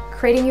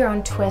creating your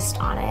own twist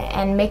on it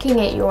and making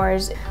it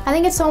yours. I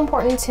think it's so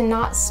important to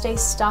not stay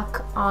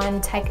stuck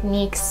on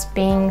techniques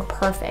being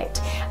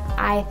perfect.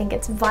 I think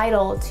it's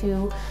vital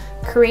to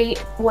create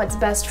what's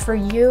best for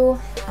you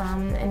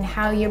and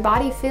how your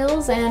body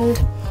feels and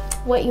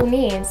what you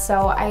need.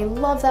 So I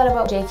love that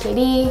about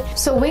JKD.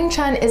 So Wing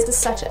Chun is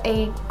such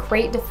a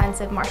great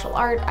defensive martial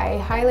art. I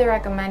highly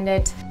recommend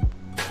it.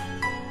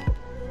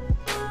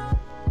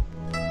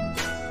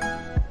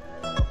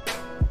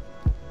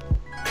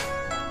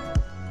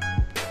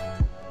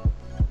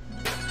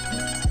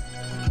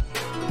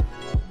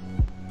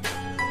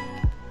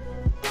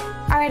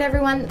 Alright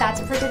everyone, that's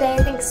it for today.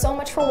 Thanks so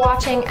much for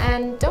watching,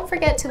 and don't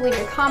forget to leave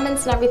your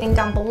comments and everything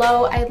down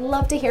below. I'd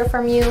love to hear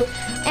from you,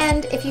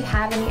 and if you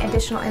have any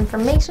additional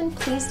information,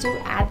 please do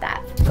add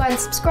that. Go ahead and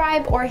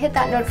subscribe or hit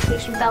that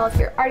notification bell if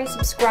you're already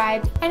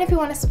subscribed, and if you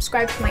want to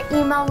subscribe to my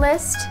email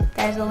list,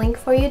 there's a link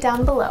for you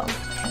down below.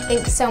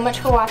 Thanks so much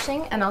for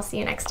watching, and I'll see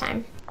you next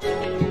time.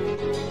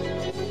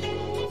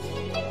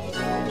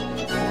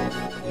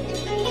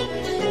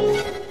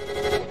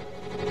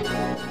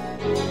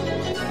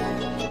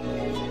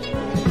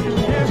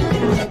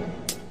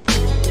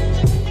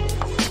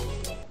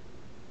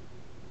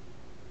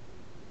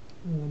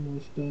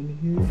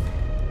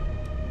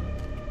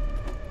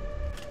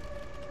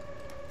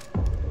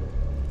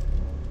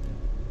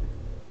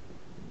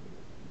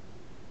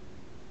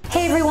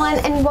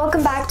 everyone, and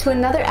welcome back to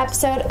another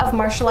episode of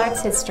Martial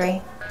Arts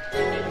History.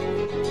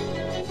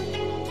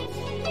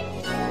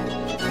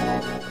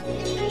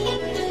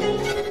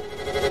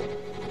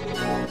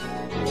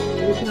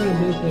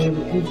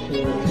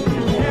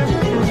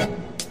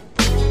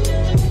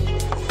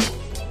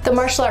 The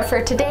martial art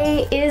for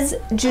today is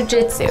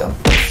Jiu-Jitsu.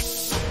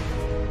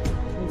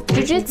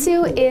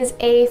 Jiu-Jitsu is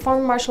a form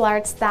of martial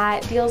arts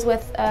that deals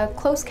with a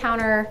close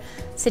counter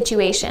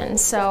situation,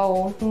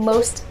 so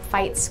most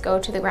fights go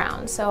to the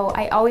ground. So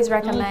I always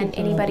recommend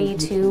anybody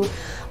to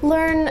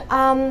learn,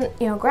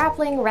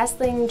 grappling,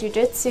 wrestling,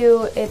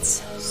 jiu-jitsu.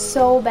 It's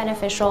so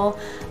beneficial,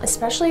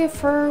 especially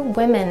for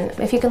women.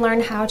 If you can learn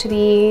how to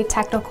be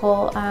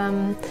technical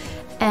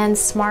and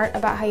smart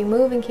about how you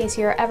move in case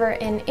you're ever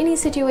in any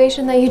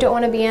situation that you don't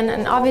want to be in,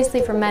 and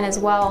obviously for men as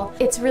well.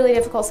 It's really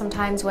difficult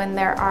sometimes when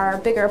there are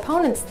bigger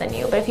opponents than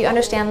you, but if you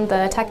understand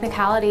the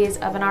technicalities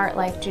of an art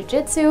like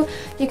jiu-jitsu,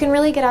 you can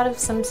really get out of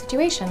some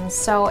situations.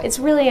 So it's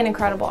really an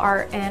incredible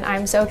art, and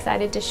I'm so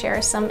excited to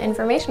share some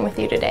information with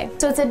you today.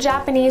 So it's a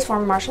Japanese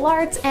form of martial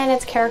arts, and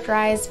it's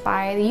characterized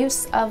by the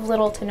use of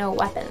little to no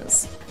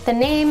weapons. The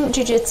name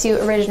Jiu-Jitsu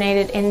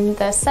originated in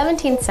the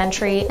 17th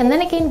century, and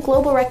then it gained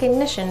global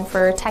recognition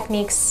for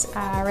techniques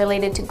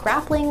related to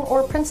grappling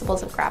or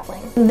principles of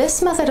grappling.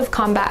 This method of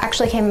combat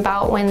actually came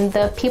about when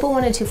the people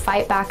wanted to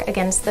fight back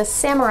against the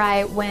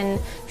samurai when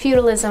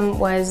feudalism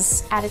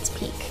was at its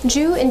peak.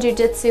 Ju in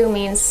Jiu-Jitsu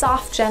means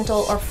soft,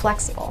 gentle, or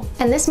flexible.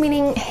 And this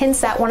meaning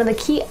hints at one of the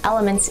key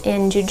elements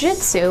in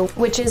Jiu-Jitsu,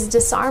 which is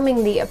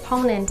disarming the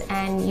opponent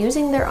and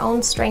using their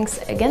own strengths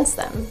against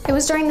them. It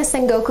was during the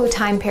Sengoku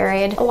time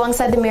period,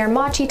 alongside the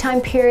Muromachi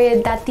time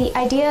period, that the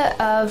idea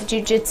of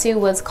Jiu-Jitsu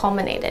was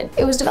culminated.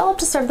 It was developed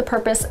to serve the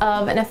purpose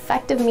of an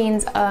effective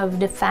means of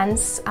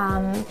defense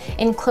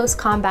in close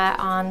combat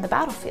on the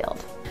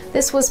battlefield.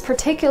 This was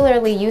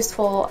particularly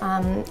useful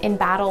in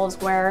battles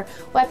where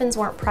weapons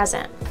weren't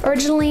present.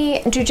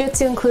 Originally,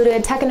 Jiu-Jitsu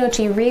included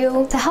Tekenochi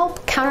Ryu to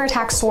help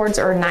counterattack swords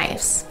or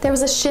knives. There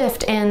was a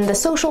shift in the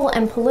social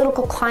and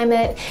political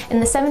climate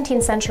in the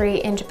 17th century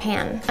in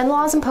Japan, and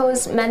laws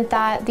imposed meant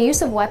that the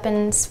use of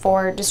weapons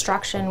for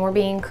destruction were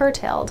being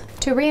curtailed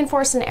to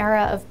reinforce an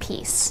era of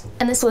peace.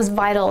 And this was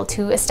vital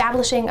to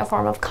establishing a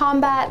form of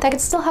combat that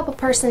could still help a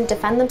person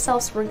defend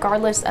themselves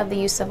regardless of the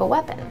use of a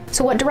weapon.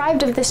 So what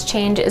derived of this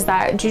change is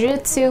that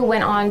Jiu-Jitsu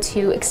went on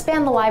to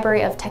expand the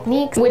library of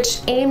techniques which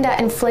aimed at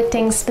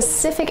inflicting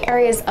specific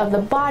areas of the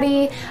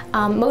body,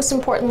 most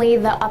importantly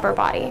the upper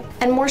body.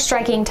 And more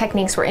striking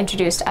techniques were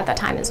introduced at that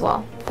time as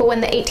well. But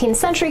when the 18th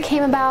century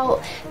came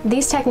about,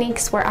 these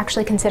techniques were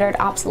actually considered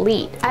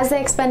obsolete, as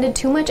they expended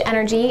too much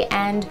energy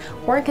and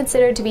weren't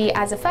considered to be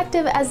as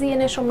effective as the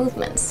initial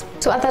movements.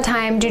 So at that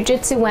time,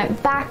 Jiu-Jitsu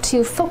went back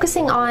to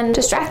focusing on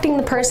distracting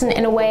the person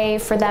in a way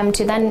for them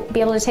to then be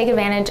able to take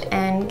advantage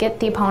and get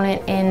the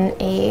opponent in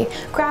a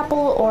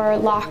grapple or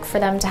lock for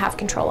them to have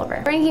control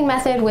over. The ranking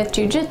method with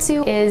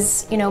Jiu-Jitsu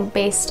is,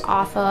 based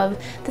off of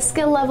the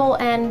skill level,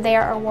 and they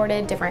are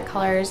awarded different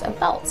colors of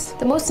belts.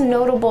 The most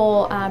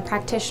notable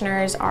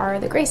practitioners are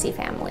the Gracie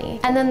family.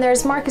 And then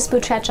there's Marcus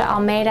Buchecha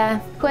Almeida,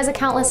 who has a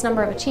countless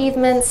number of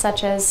achievements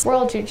such as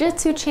World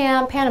Jiu-Jitsu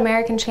Champ, Pan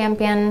American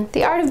Champion.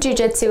 The art of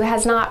Jiu-Jitsu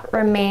has not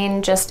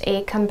remained just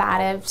a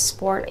combative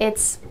sport.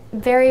 It's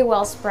very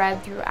well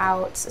spread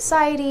throughout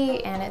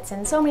society, and it's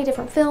in so many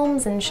different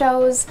films and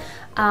shows.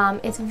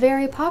 It's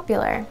very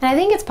popular. And I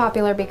think it's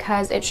popular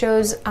because it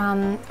shows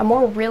a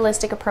more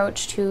realistic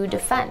approach to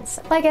defense.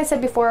 Like I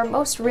said before,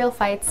 most real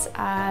fights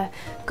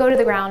go to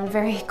the ground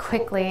very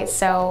quickly,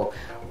 so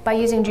by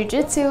using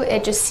Jiu-Jitsu,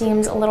 it just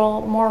seems a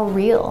little more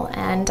real,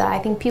 and I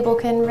think people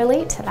can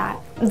relate to that.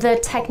 The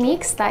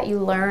techniques that you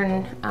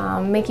learn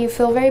make you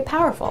feel very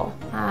powerful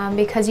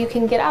because you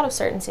can get out of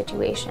certain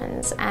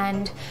situations,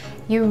 and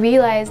you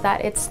realize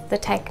that it's the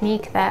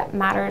technique that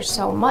matters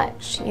so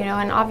much,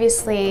 and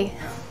obviously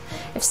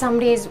if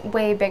somebody's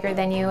way bigger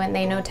than you and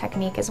they know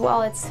technique as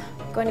well, it's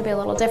going to be a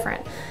little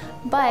different.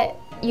 But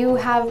you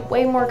have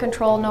way more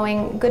control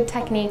knowing good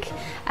technique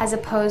as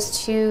opposed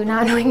to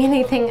not knowing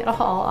anything at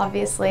all,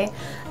 obviously.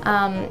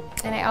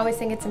 And I always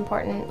think it's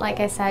important,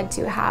 like I said,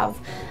 to have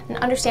an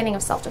understanding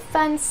of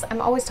self-defense. I'm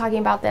always talking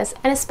about this,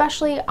 and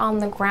especially on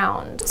the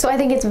ground. So I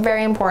think it's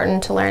very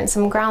important to learn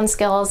some ground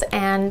skills,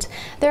 and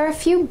there are a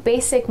few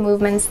basic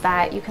movements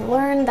that you can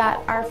learn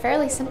that are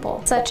fairly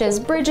simple, such as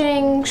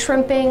bridging,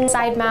 shrimping,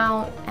 side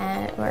mount,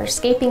 or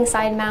escaping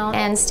side mount,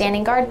 and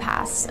standing guard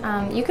pass.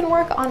 You can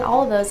work on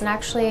all of those and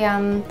actually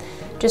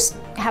just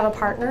have a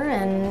partner,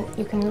 and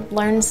you can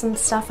learn some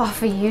stuff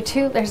off of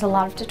YouTube. There's a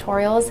lot of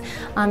tutorials.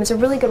 It's a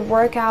really good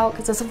workout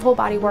because it's a full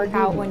body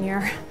workout when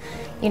you're,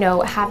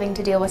 having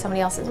to deal with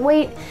somebody else's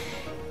weight.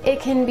 It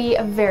can be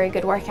a very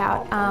good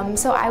workout.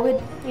 So I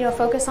would,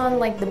 focus on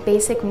like the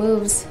basic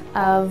moves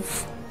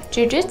of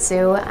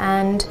Jiu-Jitsu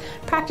and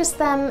practice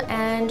them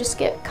and just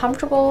get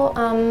comfortable,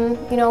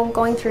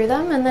 going through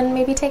them, and then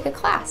maybe take a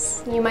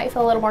class. You might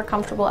feel a little more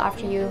comfortable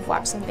after you've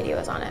watched some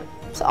videos on it.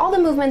 So all the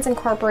movements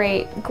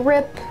incorporate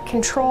grip,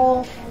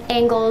 control,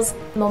 angles,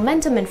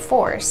 momentum, and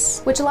force,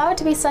 which allow it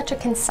to be such a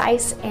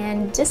concise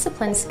and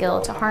disciplined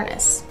skill to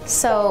harness.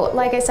 So,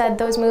 like I said,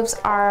 those moves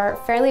are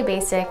fairly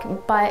basic,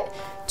 but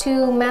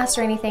to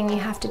master anything, you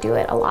have to do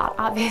it a lot,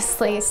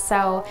 obviously.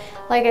 So,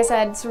 like I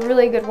said, it's a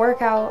really good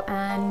workout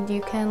and you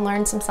can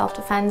learn some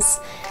self-defense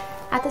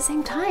at the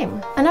same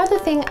time. Another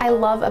thing I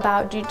love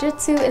about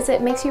jiu-jitsu is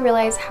it makes you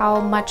realize how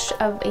much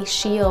of a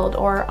shield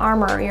or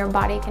armor your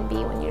body can be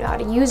when you know how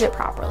to use it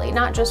properly,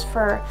 not just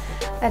for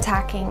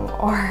attacking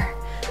or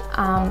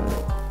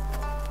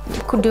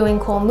doing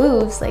cool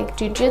moves. Like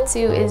jiu-jitsu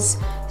is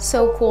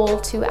so cool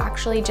to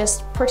actually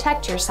just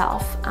protect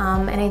yourself,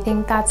 and I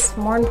think that's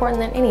more important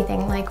than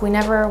anything. Like, we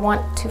never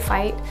want to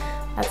fight.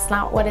 That's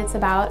not what it's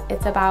about.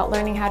 It's about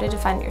learning how to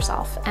defend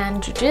yourself,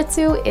 and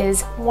jiu-jitsu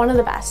is one of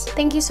the best.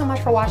 Thank you so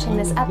much for watching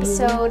this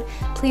episode.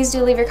 Please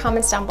do leave your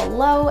comments down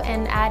below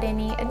and add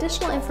any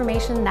additional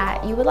information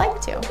that you would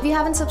like to. If you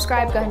haven't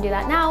subscribed, go ahead and do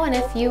that now, and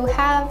if you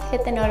have,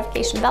 hit the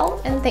notification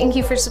bell, and thank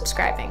you for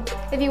subscribing.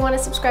 If you want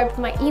to subscribe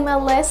to my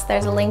email list,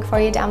 there's a link for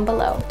you down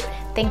below.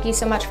 Thank you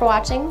so much for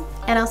watching,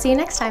 and I'll see you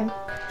next time.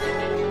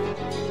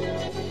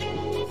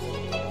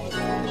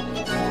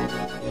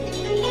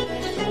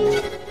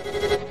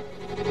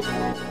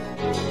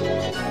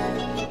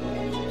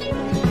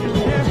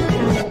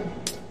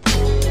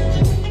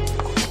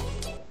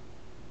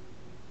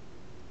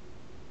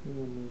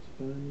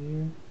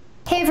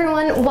 Hey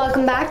everyone,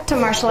 welcome back to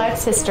Martial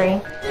Arts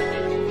History.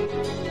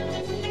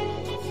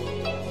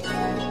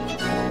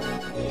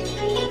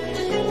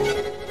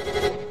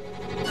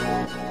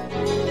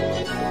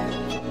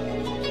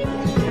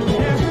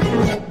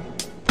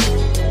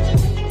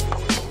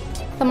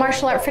 The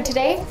martial art for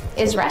today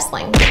is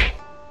wrestling.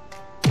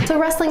 So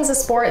wrestling is a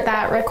sport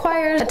that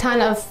requires a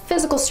ton of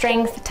physical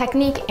strength,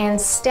 technique, and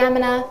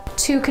stamina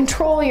to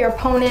control your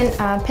opponent,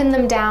 pin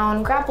them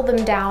down, grapple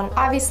them down,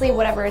 obviously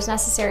whatever is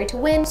necessary to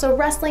win. So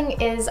wrestling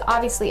is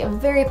obviously a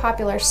very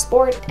popular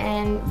sport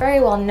and very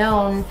well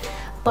known,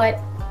 but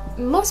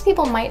most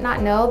people might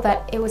not know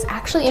that it was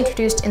actually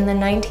introduced in the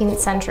 19th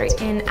century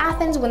in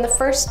Athens when the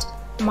first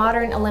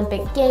modern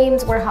Olympic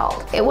Games were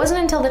held. It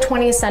wasn't until the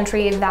 20th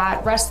century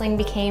that wrestling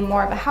became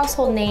more of a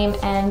household name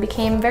and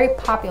became very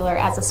popular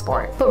as a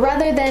sport. But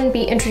rather than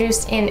be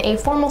introduced in a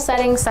formal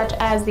setting such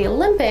as the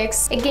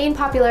Olympics, it gained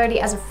popularity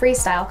as a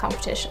freestyle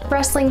competition.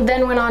 Wrestling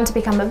then went on to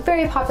become a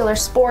very popular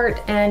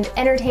sport and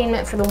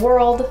entertainment for the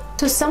world.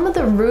 So some of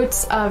the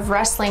roots of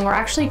wrestling were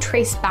actually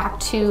traced back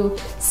to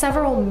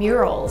several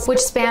murals which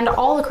spanned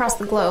all across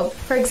the globe.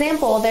 For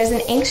example, there's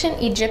an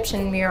ancient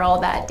Egyptian mural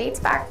that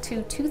dates back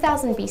to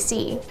 2000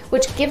 BC,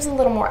 which gives a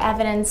little more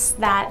evidence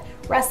that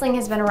wrestling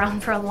has been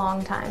around for a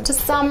long time. To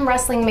some,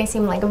 wrestling may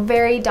seem like a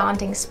very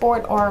daunting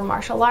sport or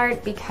martial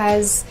art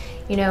because,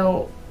 you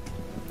know,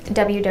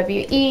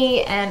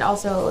 WWE and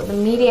also the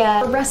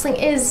media. Wrestling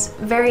is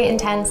very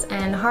intense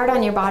and hard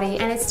on your body,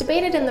 and it's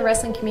debated in the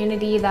wrestling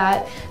community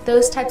that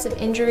those types of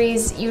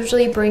injuries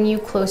usually bring you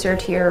closer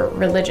to your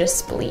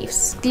religious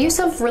beliefs. The use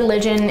of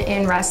religion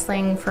in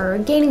wrestling for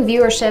gaining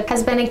viewership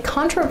has been a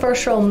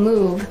controversial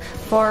move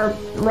for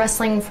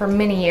wrestling for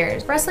many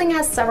years. Wrestling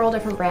has several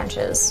different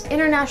branches: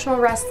 international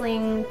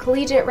wrestling,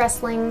 collegiate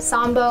wrestling,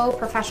 sambo,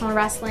 professional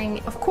wrestling.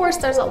 Of course,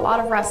 there's a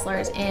lot of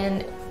wrestlers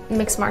in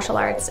mixed martial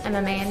arts,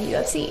 MMA, and the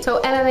UFC.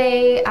 So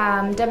MMA,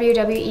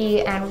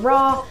 WWE, and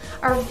Raw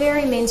are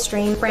very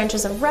mainstream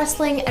branches of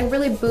wrestling and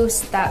really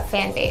boost that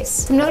fan base.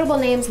 Some notable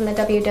names in the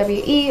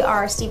WWE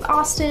are Steve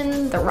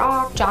Austin, The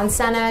Rock, John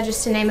Cena,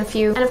 just to name a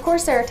few. And of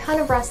course, there are a ton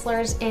of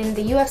wrestlers in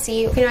the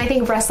UFC. You know, I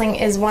think wrestling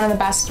is one of the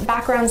best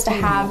backgrounds to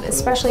have,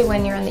 especially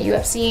when you're in the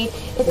UFC.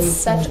 It's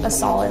such a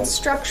solid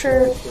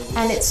structure,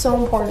 and it's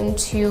so important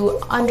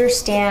to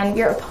understand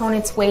your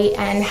opponent's weight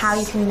and how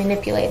you can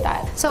manipulate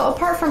that. So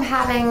apart from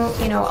having,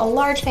 you know, a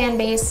large fan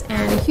base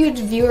and huge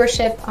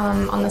viewership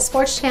on the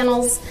sports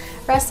channels,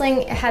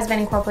 wrestling has been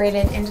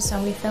incorporated into so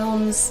many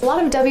films. A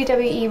lot of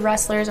WWE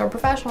wrestlers or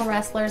professional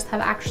wrestlers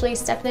have actually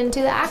stepped into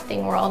the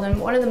acting world, and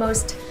one of the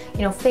most,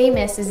 you know,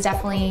 famous is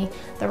definitely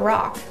The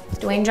Rock,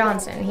 Dwayne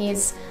Johnson.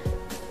 He's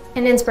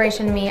an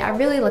inspiration to me. I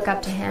really look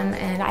up to him,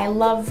 and I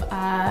love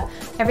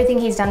everything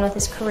he's done with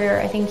his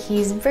career. I think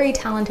he's very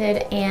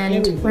talented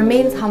and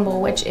remains humble,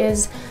 which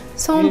is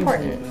so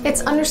important.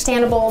 It's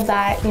understandable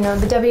that, you know,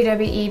 the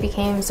WWE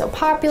became so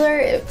popular.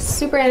 It's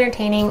super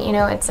entertaining. You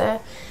know, it's a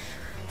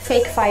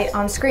fake fight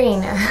on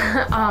screen.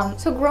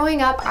 So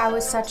growing up, I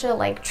was such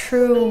a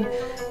true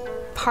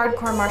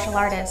hardcore martial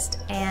artist,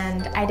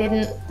 and I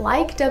didn't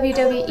like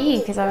WWE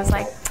because I was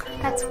like,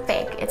 that's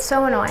fake. It's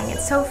so annoying.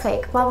 It's so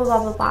fake. Blah, blah,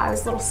 blah, blah, blah. I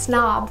was a little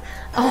snob.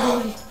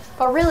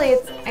 But really,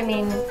 I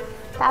mean,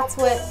 that's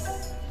what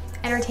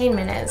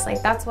entertainment is.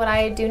 Like, that's what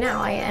I do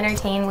now. I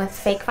entertain with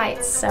fake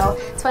fights. So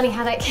it's funny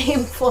how that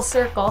came full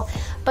circle.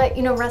 But,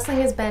 you know, wrestling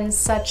has been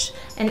such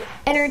an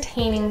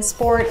entertaining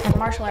sport and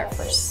martial art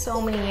for so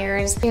many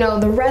years. You know,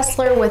 The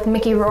Wrestler with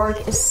Mickey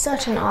Rourke is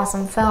such an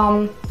awesome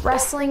film.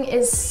 Wrestling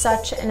is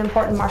such an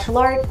important martial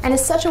art and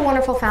is such a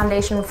wonderful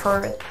foundation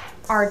for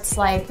arts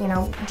like, you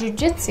know,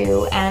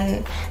 jiu-jitsu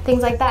and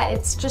things like that.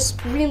 It's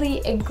just really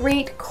a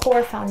great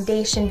core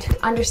foundation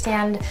to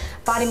understand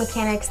body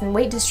mechanics and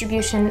weight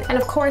distribution. And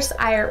of course,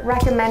 I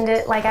recommend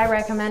it like I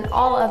recommend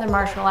all other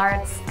martial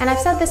arts. And I've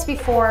said this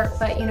before,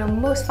 but you know,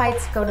 most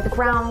fights go to the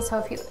ground. So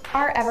if you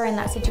are ever in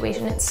that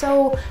situation, it's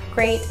so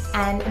great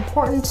and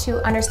important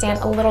to understand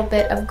a little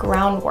bit of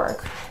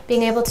groundwork,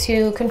 being able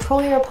to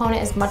control your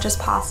opponent as much as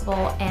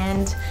possible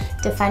and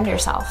defend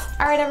yourself.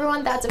 All right,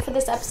 everyone, that's it for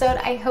this episode.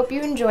 I hope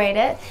you enjoyed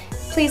it.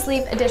 Please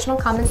leave additional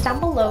comments down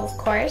below, of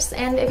course.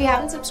 And if you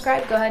haven't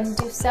subscribed, go ahead and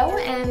do so,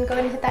 and go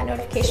ahead and hit that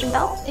notification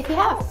bell if you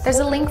have. There's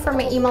a link for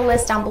my email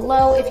list down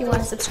below if you want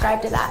to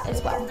subscribe to that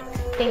as well.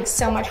 Thanks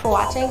so much for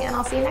watching, and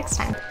I'll see you next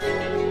time.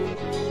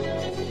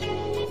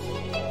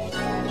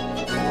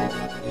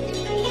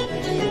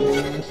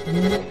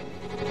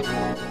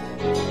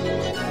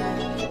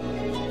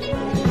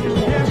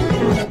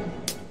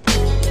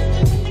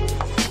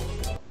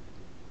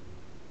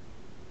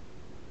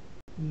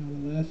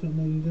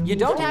 You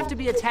don't have to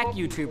be a tech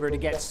YouTuber to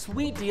get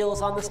sweet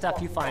deals on the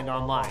stuff you find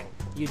online.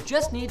 You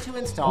just need to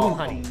install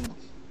Honey.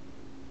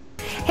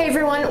 Hey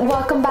everyone,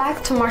 welcome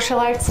back to Martial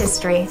Arts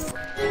History.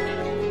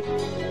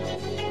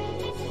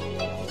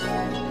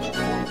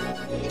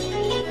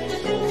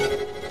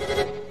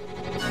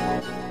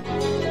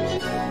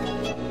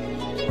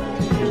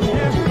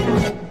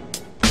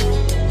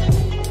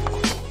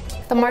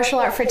 The martial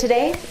art for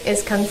today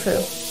is Kung Fu.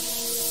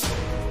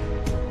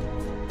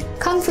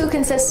 Kung Fu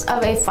consists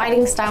of a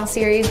fighting style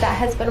series that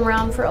has been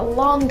around for a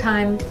long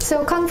time.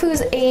 So Kung Fu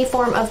is a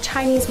form of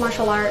Chinese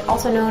martial art,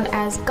 also known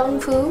as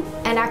Gung Fu,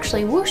 and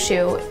actually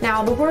Wushu.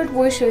 Now the word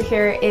Wushu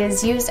here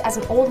is used as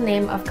an old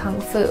name of Kung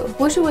Fu.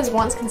 Wushu was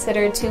once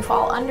considered to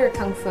fall under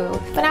Kung Fu,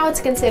 but now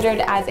it's considered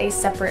as a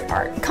separate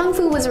art. Kung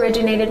Fu was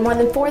originated more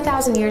than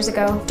 4,000 years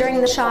ago during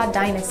the Shah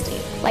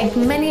dynasty. Like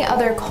many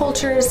other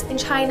cultures in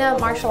China,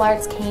 martial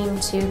arts came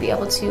to be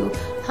able to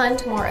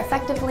hunt more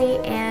effectively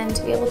and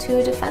to be able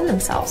to defend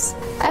themselves.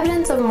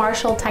 Evidence of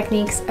martial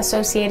techniques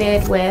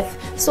associated with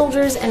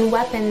soldiers and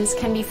weapons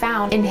can be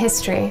found in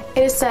history.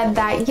 It is said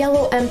that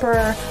Yellow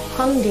Emperor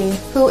Hongdi,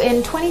 who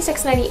in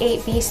 2698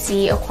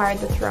 BC acquired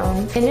the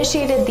throne,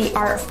 initiated the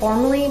art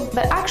formally,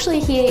 but actually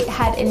he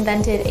had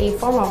invented a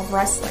form of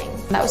wrestling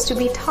that was to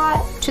be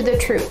taught to the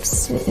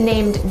troops,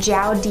 named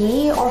Jiao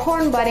Di, or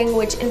horn butting,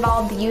 which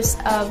involved the use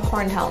of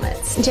horned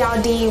helmets.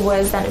 Jiao Di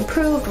was then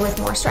improved with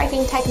more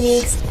striking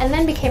techniques, and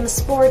then became a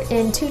sport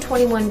in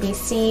 221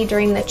 BC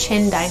during the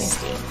Qin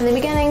dynasty. In the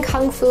beginning,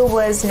 Kung Fu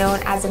was known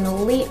as an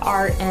elite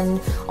art, and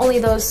only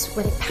those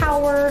with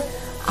power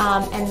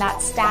and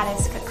that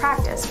status could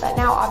practice, but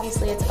now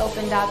obviously it's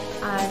opened up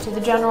to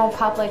the general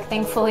public,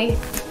 thankfully,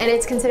 and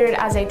it's considered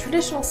as a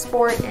traditional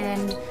sport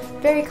and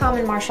very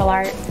common martial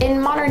art.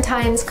 In modern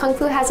times, Kung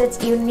Fu has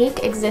its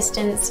unique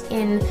existence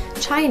in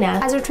China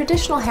as a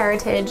traditional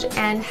heritage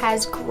and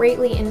has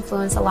greatly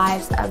influenced the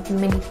lives of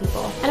many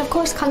people. And of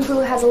course, Kung Fu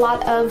has a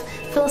lot of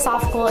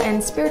philosophical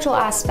and spiritual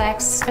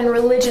aspects, and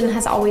religion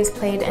has always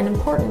played an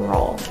important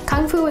role.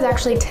 Kung Fu was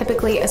actually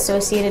typically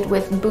associated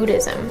with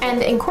Buddhism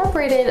and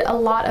incorporated a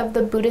lot of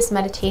the Buddhist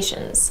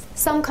meditations.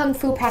 Some Kung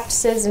Fu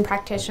practices and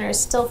practitioners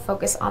still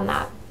focus on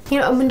that. You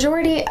know, a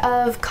majority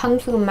of Kung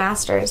Fu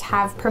masters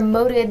have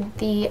promoted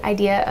the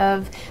idea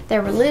of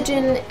their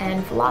religion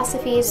and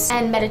philosophies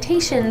and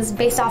meditations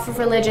based off of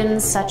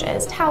religions such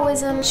as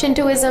Taoism,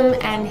 Shintoism,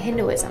 and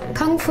Hinduism.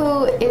 Kung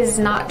Fu is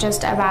not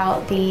just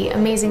about the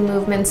amazing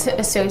movements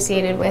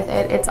associated with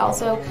it, it's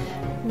also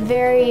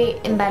very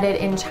embedded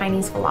in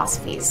Chinese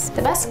philosophies.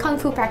 The best Kung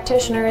Fu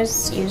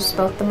practitioners use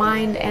both the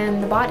mind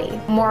and the body,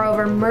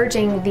 moreover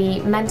merging the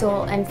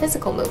mental and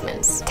physical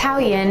movements.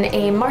 Taoyin,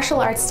 a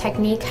martial arts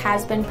technique,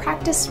 has been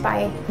practiced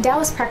by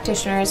Taoist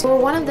practitioners who were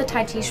one of the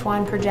Tai Chi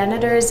Chuan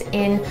progenitors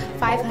in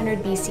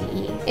 500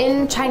 BCE.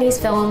 In Chinese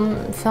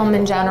film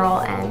in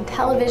general, and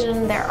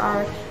television, there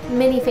are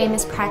many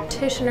famous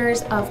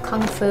practitioners of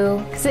Kung Fu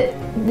because it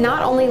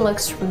not only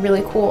looks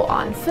really cool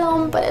on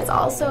film, but it's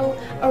also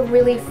a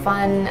really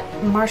fun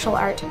martial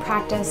art to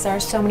practice. There are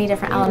so many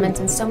different elements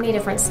and so many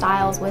different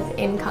styles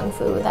within Kung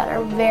Fu that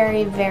are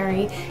very,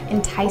 very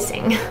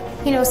enticing.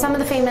 You know, some of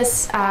the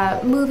famous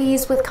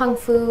movies with Kung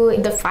Fu,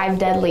 The Five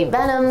Deadly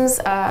Venoms,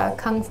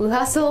 Kung Fu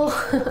Hustle,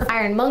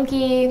 Iron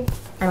Monkey,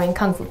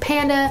 Kung Fu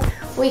Panda.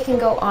 We can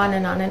go on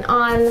and on and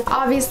on.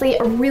 Obviously,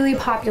 a really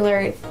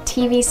popular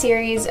TV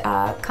series,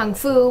 Kung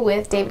Fu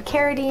with David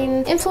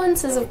Carradine.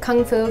 Influences of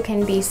Kung Fu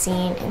can be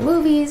seen in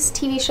movies,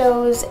 TV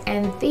shows,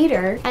 and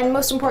theater, and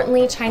most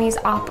importantly, Chinese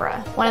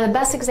opera. One of the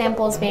best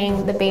examples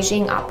being the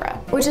Beijing Opera,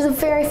 which is a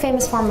very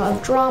famous form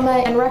of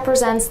drama and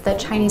represents the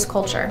Chinese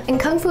culture. And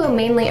Kung Fu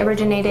mainly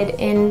originated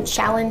in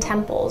Shaolin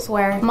temples,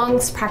 where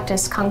monks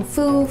practiced Kung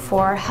Fu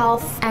for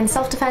health and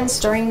self-defense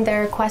during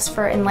their quest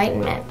for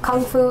enlightenment.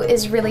 Kung Fu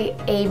is really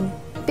a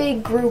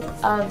big group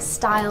of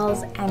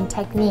styles and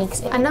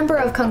techniques. A number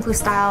of Kung Fu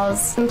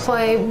styles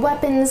employ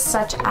weapons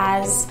such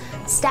as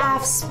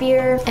staff,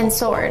 spear, and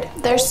sword.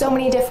 There's so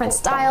many different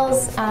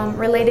styles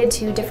related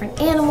to different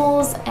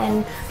animals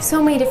and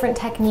so many different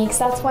techniques.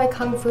 That's why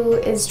Kung Fu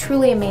is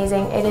truly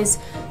amazing. It is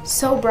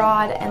so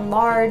broad and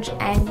large,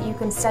 and you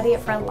can study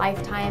it for a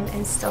lifetime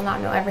and still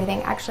not know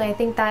everything. Actually, I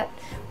think that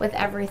with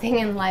everything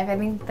in life, I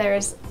think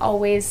there's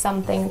always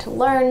something to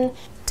learn.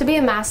 To be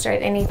a master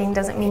at anything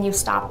doesn't mean you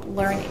stop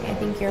learning. I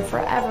think you're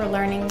forever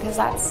learning, because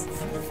that's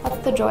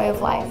the joy of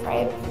life,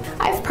 right?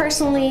 I've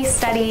personally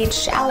studied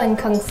Shaolin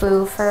Kung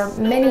Fu for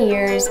many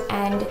years,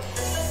 and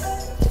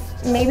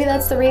maybe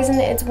that's the reason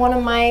it's one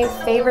of my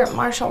favorite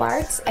martial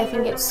arts. I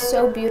think it's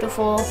so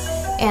beautiful,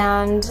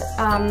 and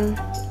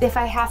if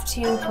I have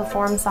to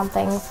perform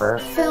something for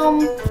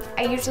film,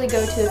 I usually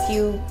go to a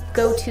few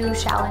go-to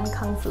Shaolin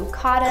Kung Fu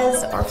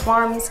katas or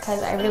forms,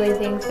 because I really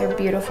think they're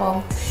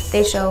beautiful.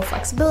 They show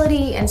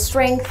flexibility and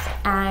strength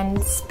and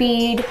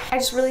speed. I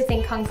just really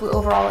think Kung Fu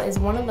overall is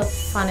one of the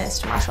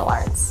funnest martial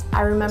arts.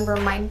 I remember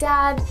my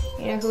dad,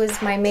 who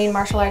is my main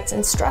martial arts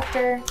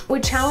instructor,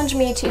 would challenge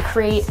me to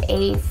create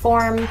a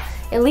form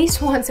at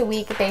least once a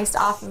week based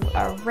off of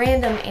a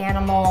random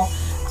animal,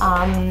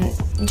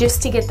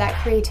 just to get that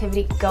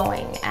creativity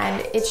going.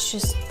 And it's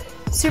just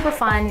super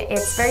fun,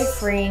 it's very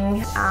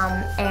freeing,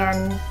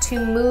 and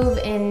to move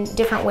in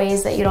different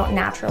ways that you don't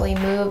naturally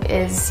move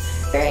is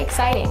very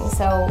exciting.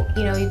 So,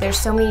 there's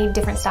so many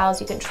different styles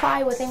you can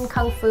try within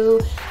Kung Fu,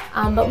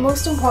 but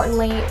most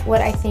importantly,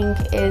 what I think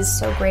is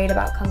so great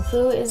about Kung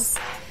Fu is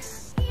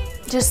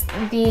just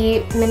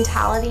the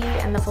mentality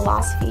and the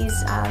philosophies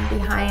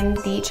behind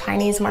the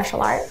Chinese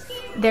martial art.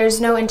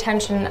 There's no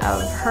intention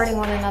of hurting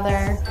one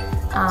another.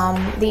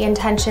 The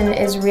intention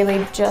is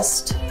really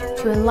just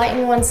to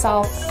enlighten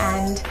oneself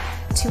and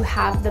to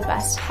have the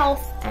best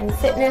health and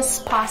fitness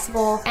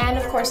possible, and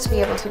of course to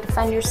be able to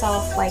defend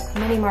yourself like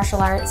many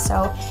martial arts.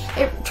 So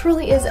it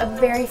truly is a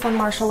very fun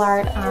martial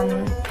art.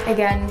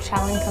 Again,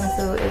 Shaolin Kung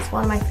Fu is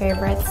one of my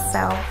favorites,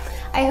 so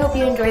I hope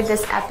you enjoyed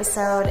this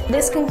episode.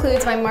 This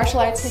concludes my martial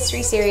arts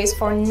history series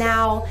for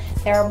now.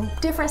 There are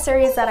different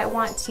series that I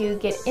want to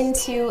get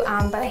into,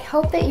 but I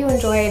hope that you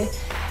enjoyed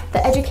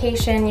the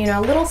education,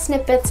 little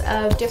snippets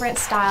of different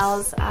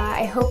styles.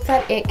 I hope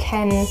that it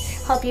can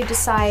help you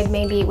decide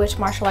maybe which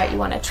martial art you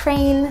want to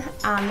train,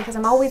 because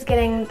I'm always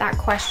getting that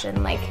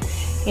question like,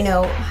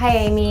 hi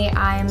Amy,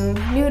 I'm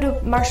new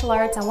to martial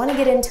arts, I want to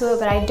get into it,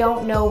 but I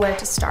don't know where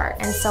to start.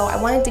 And so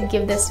I wanted to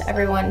give this to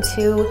everyone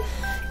to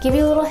give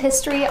you a little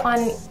history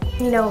on,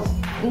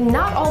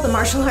 not all the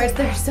martial arts.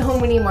 There's so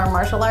many more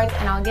martial arts,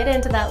 and I'll get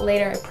into that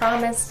later, I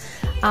promise.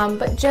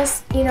 But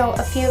just,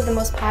 a few of the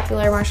most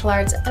popular martial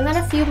arts, and then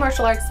a few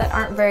martial arts that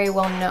aren't very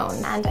well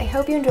known. And I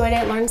hope you enjoyed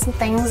it, learned some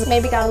things,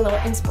 maybe got a little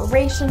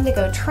inspiration to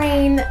go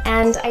train,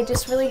 and I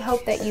just really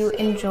hope that you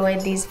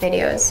enjoyed these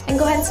videos. And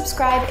go ahead and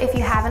subscribe if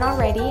you haven't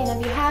already, and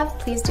if you have,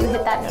 please do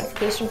hit that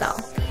notification bell.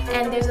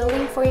 And there's a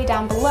link for you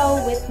down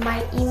below with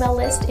my email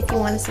list if you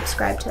want to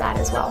subscribe to that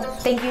as well.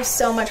 Thank you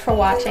so much for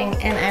watching,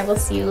 and I will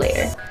see you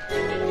later.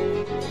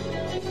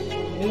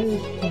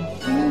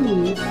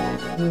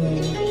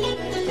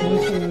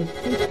 Martial arts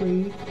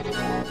history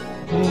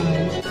by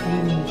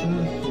Amy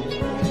Johnson.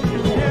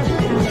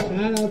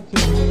 Shout out to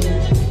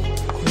her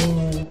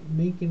for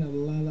making a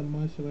lot of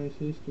martial arts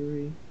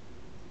history,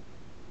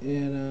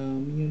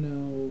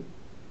 and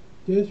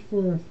just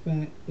for a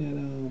fact that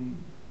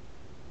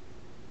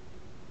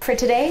for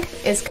today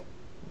is,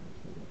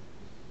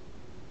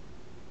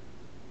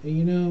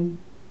 and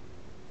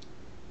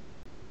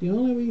the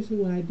only reason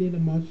why I did a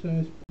martial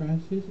arts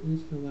practice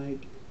is to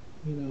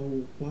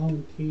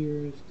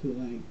volunteers to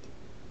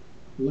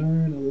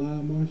learn a lot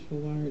of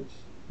martial arts.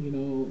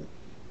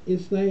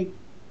 It's like,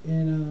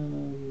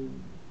 and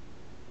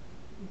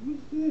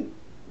what's that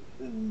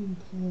one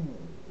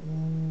called?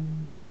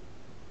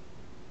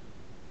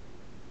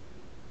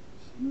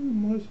 Some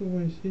martial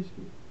arts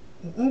history.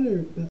 The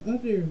other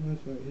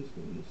martial art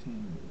history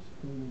channels.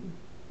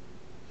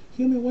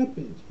 Human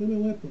weapons.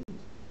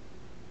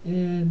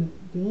 And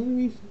the only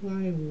reason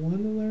why I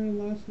want to learn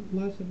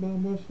lots about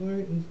martial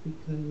art is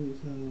because,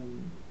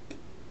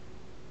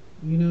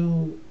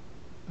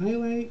 I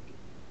like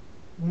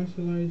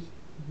martial arts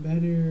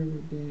better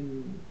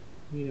than,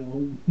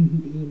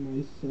 being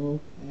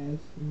myself as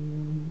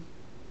someone.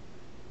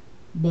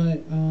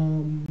 But,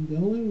 the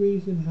only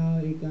reason how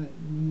it got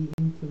me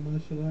into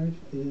martial arts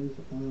is,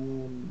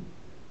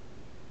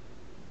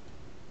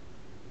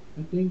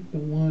 I think the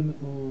one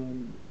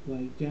on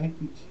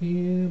Jackie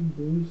Chan,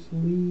 Bruce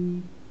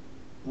Lee,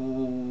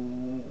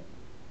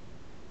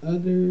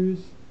 others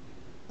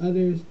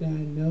that I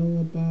know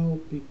about,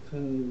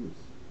 because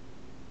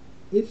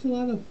it's a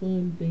lot of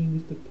fun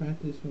things to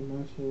practice for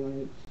martial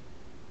arts,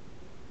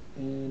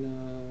 and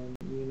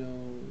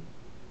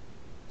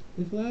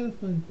it's a lot of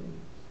fun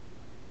things.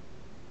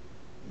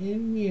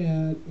 And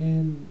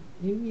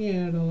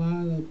a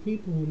lot of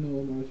people who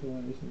know martial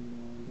arts and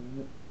all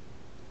that.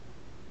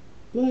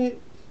 But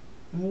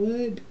I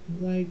would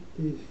like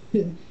to,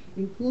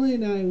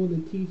 including I want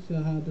to teach you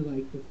how to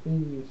like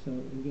defend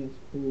yourself against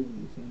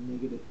bullies and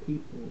negative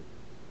people.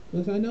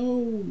 Because I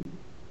know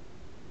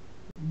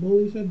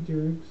bullies are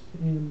jerks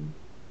and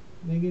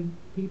negative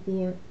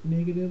people are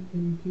negative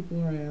and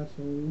people are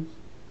assholes.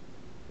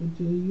 But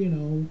you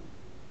know,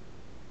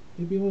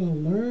 if you want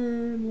to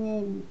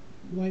learn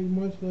like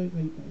martial arts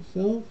like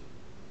myself,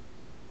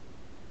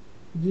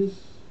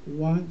 just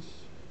watch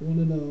one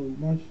of the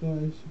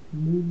martial arts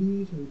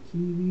movies or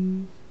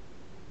TVs,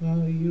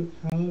 however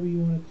you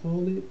want to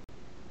call it.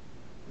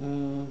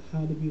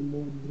 How to be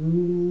more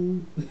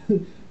brutal,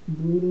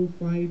 brutal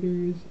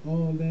fighters,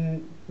 all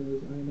that.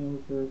 Because I know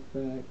for a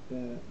fact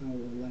that I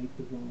would like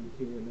to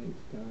volunteer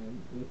next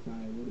time if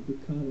I would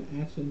become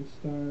an action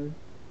star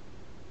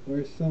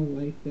or something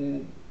like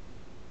that.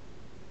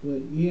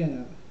 But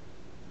yeah,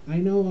 I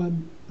know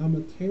I'm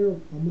a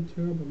terrible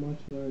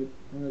martial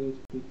artist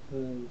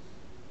because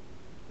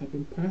I've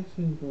been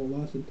practicing for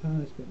lots of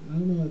times, but I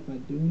don't know if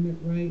I'm doing it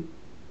right.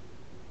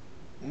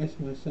 Ask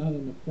myself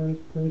in the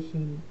first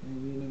person,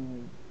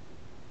 and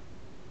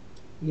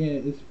yeah,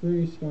 it's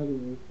very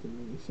struggling to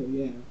me. So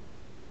yeah,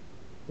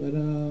 but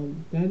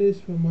that is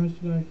for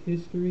martial art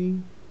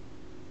history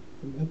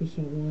from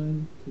episode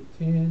 1 to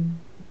 10.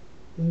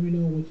 Let me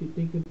know what you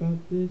think about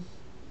this.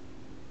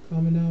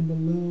 Comment down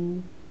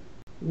below.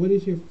 What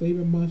is your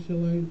favorite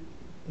martial art,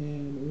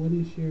 and what do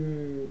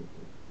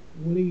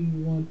you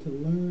want to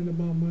learn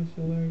about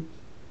martial arts?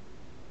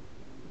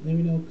 Let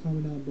me know,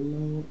 comment down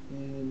below,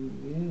 and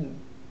yeah,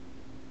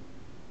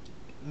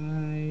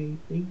 I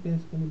think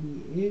that's gonna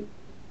be it.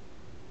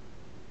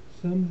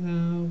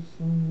 Somehow,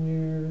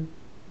 somewhere,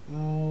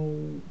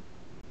 I'll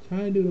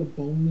try to do the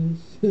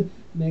bonus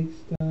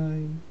next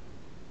time.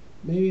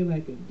 Maybe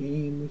like a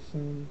game or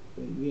something.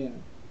 But yeah,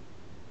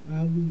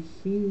 I'll be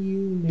seeing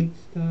you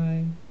next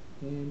time.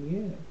 And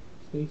yeah,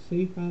 stay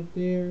safe out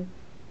there.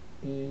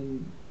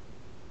 And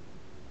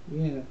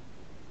yeah,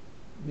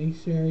 make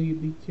sure you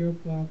be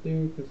careful out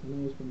there because I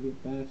know it's gonna be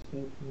a bad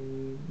stuff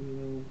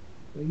for.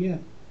 But yeah,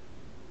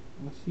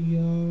 I'll see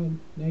y'all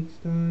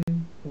next time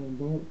for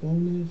a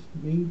bonus,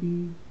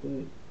 maybe.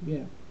 But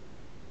yeah,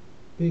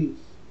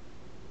 peace.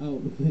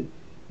 Oh,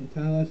 and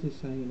Tyler's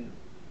just signing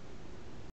out.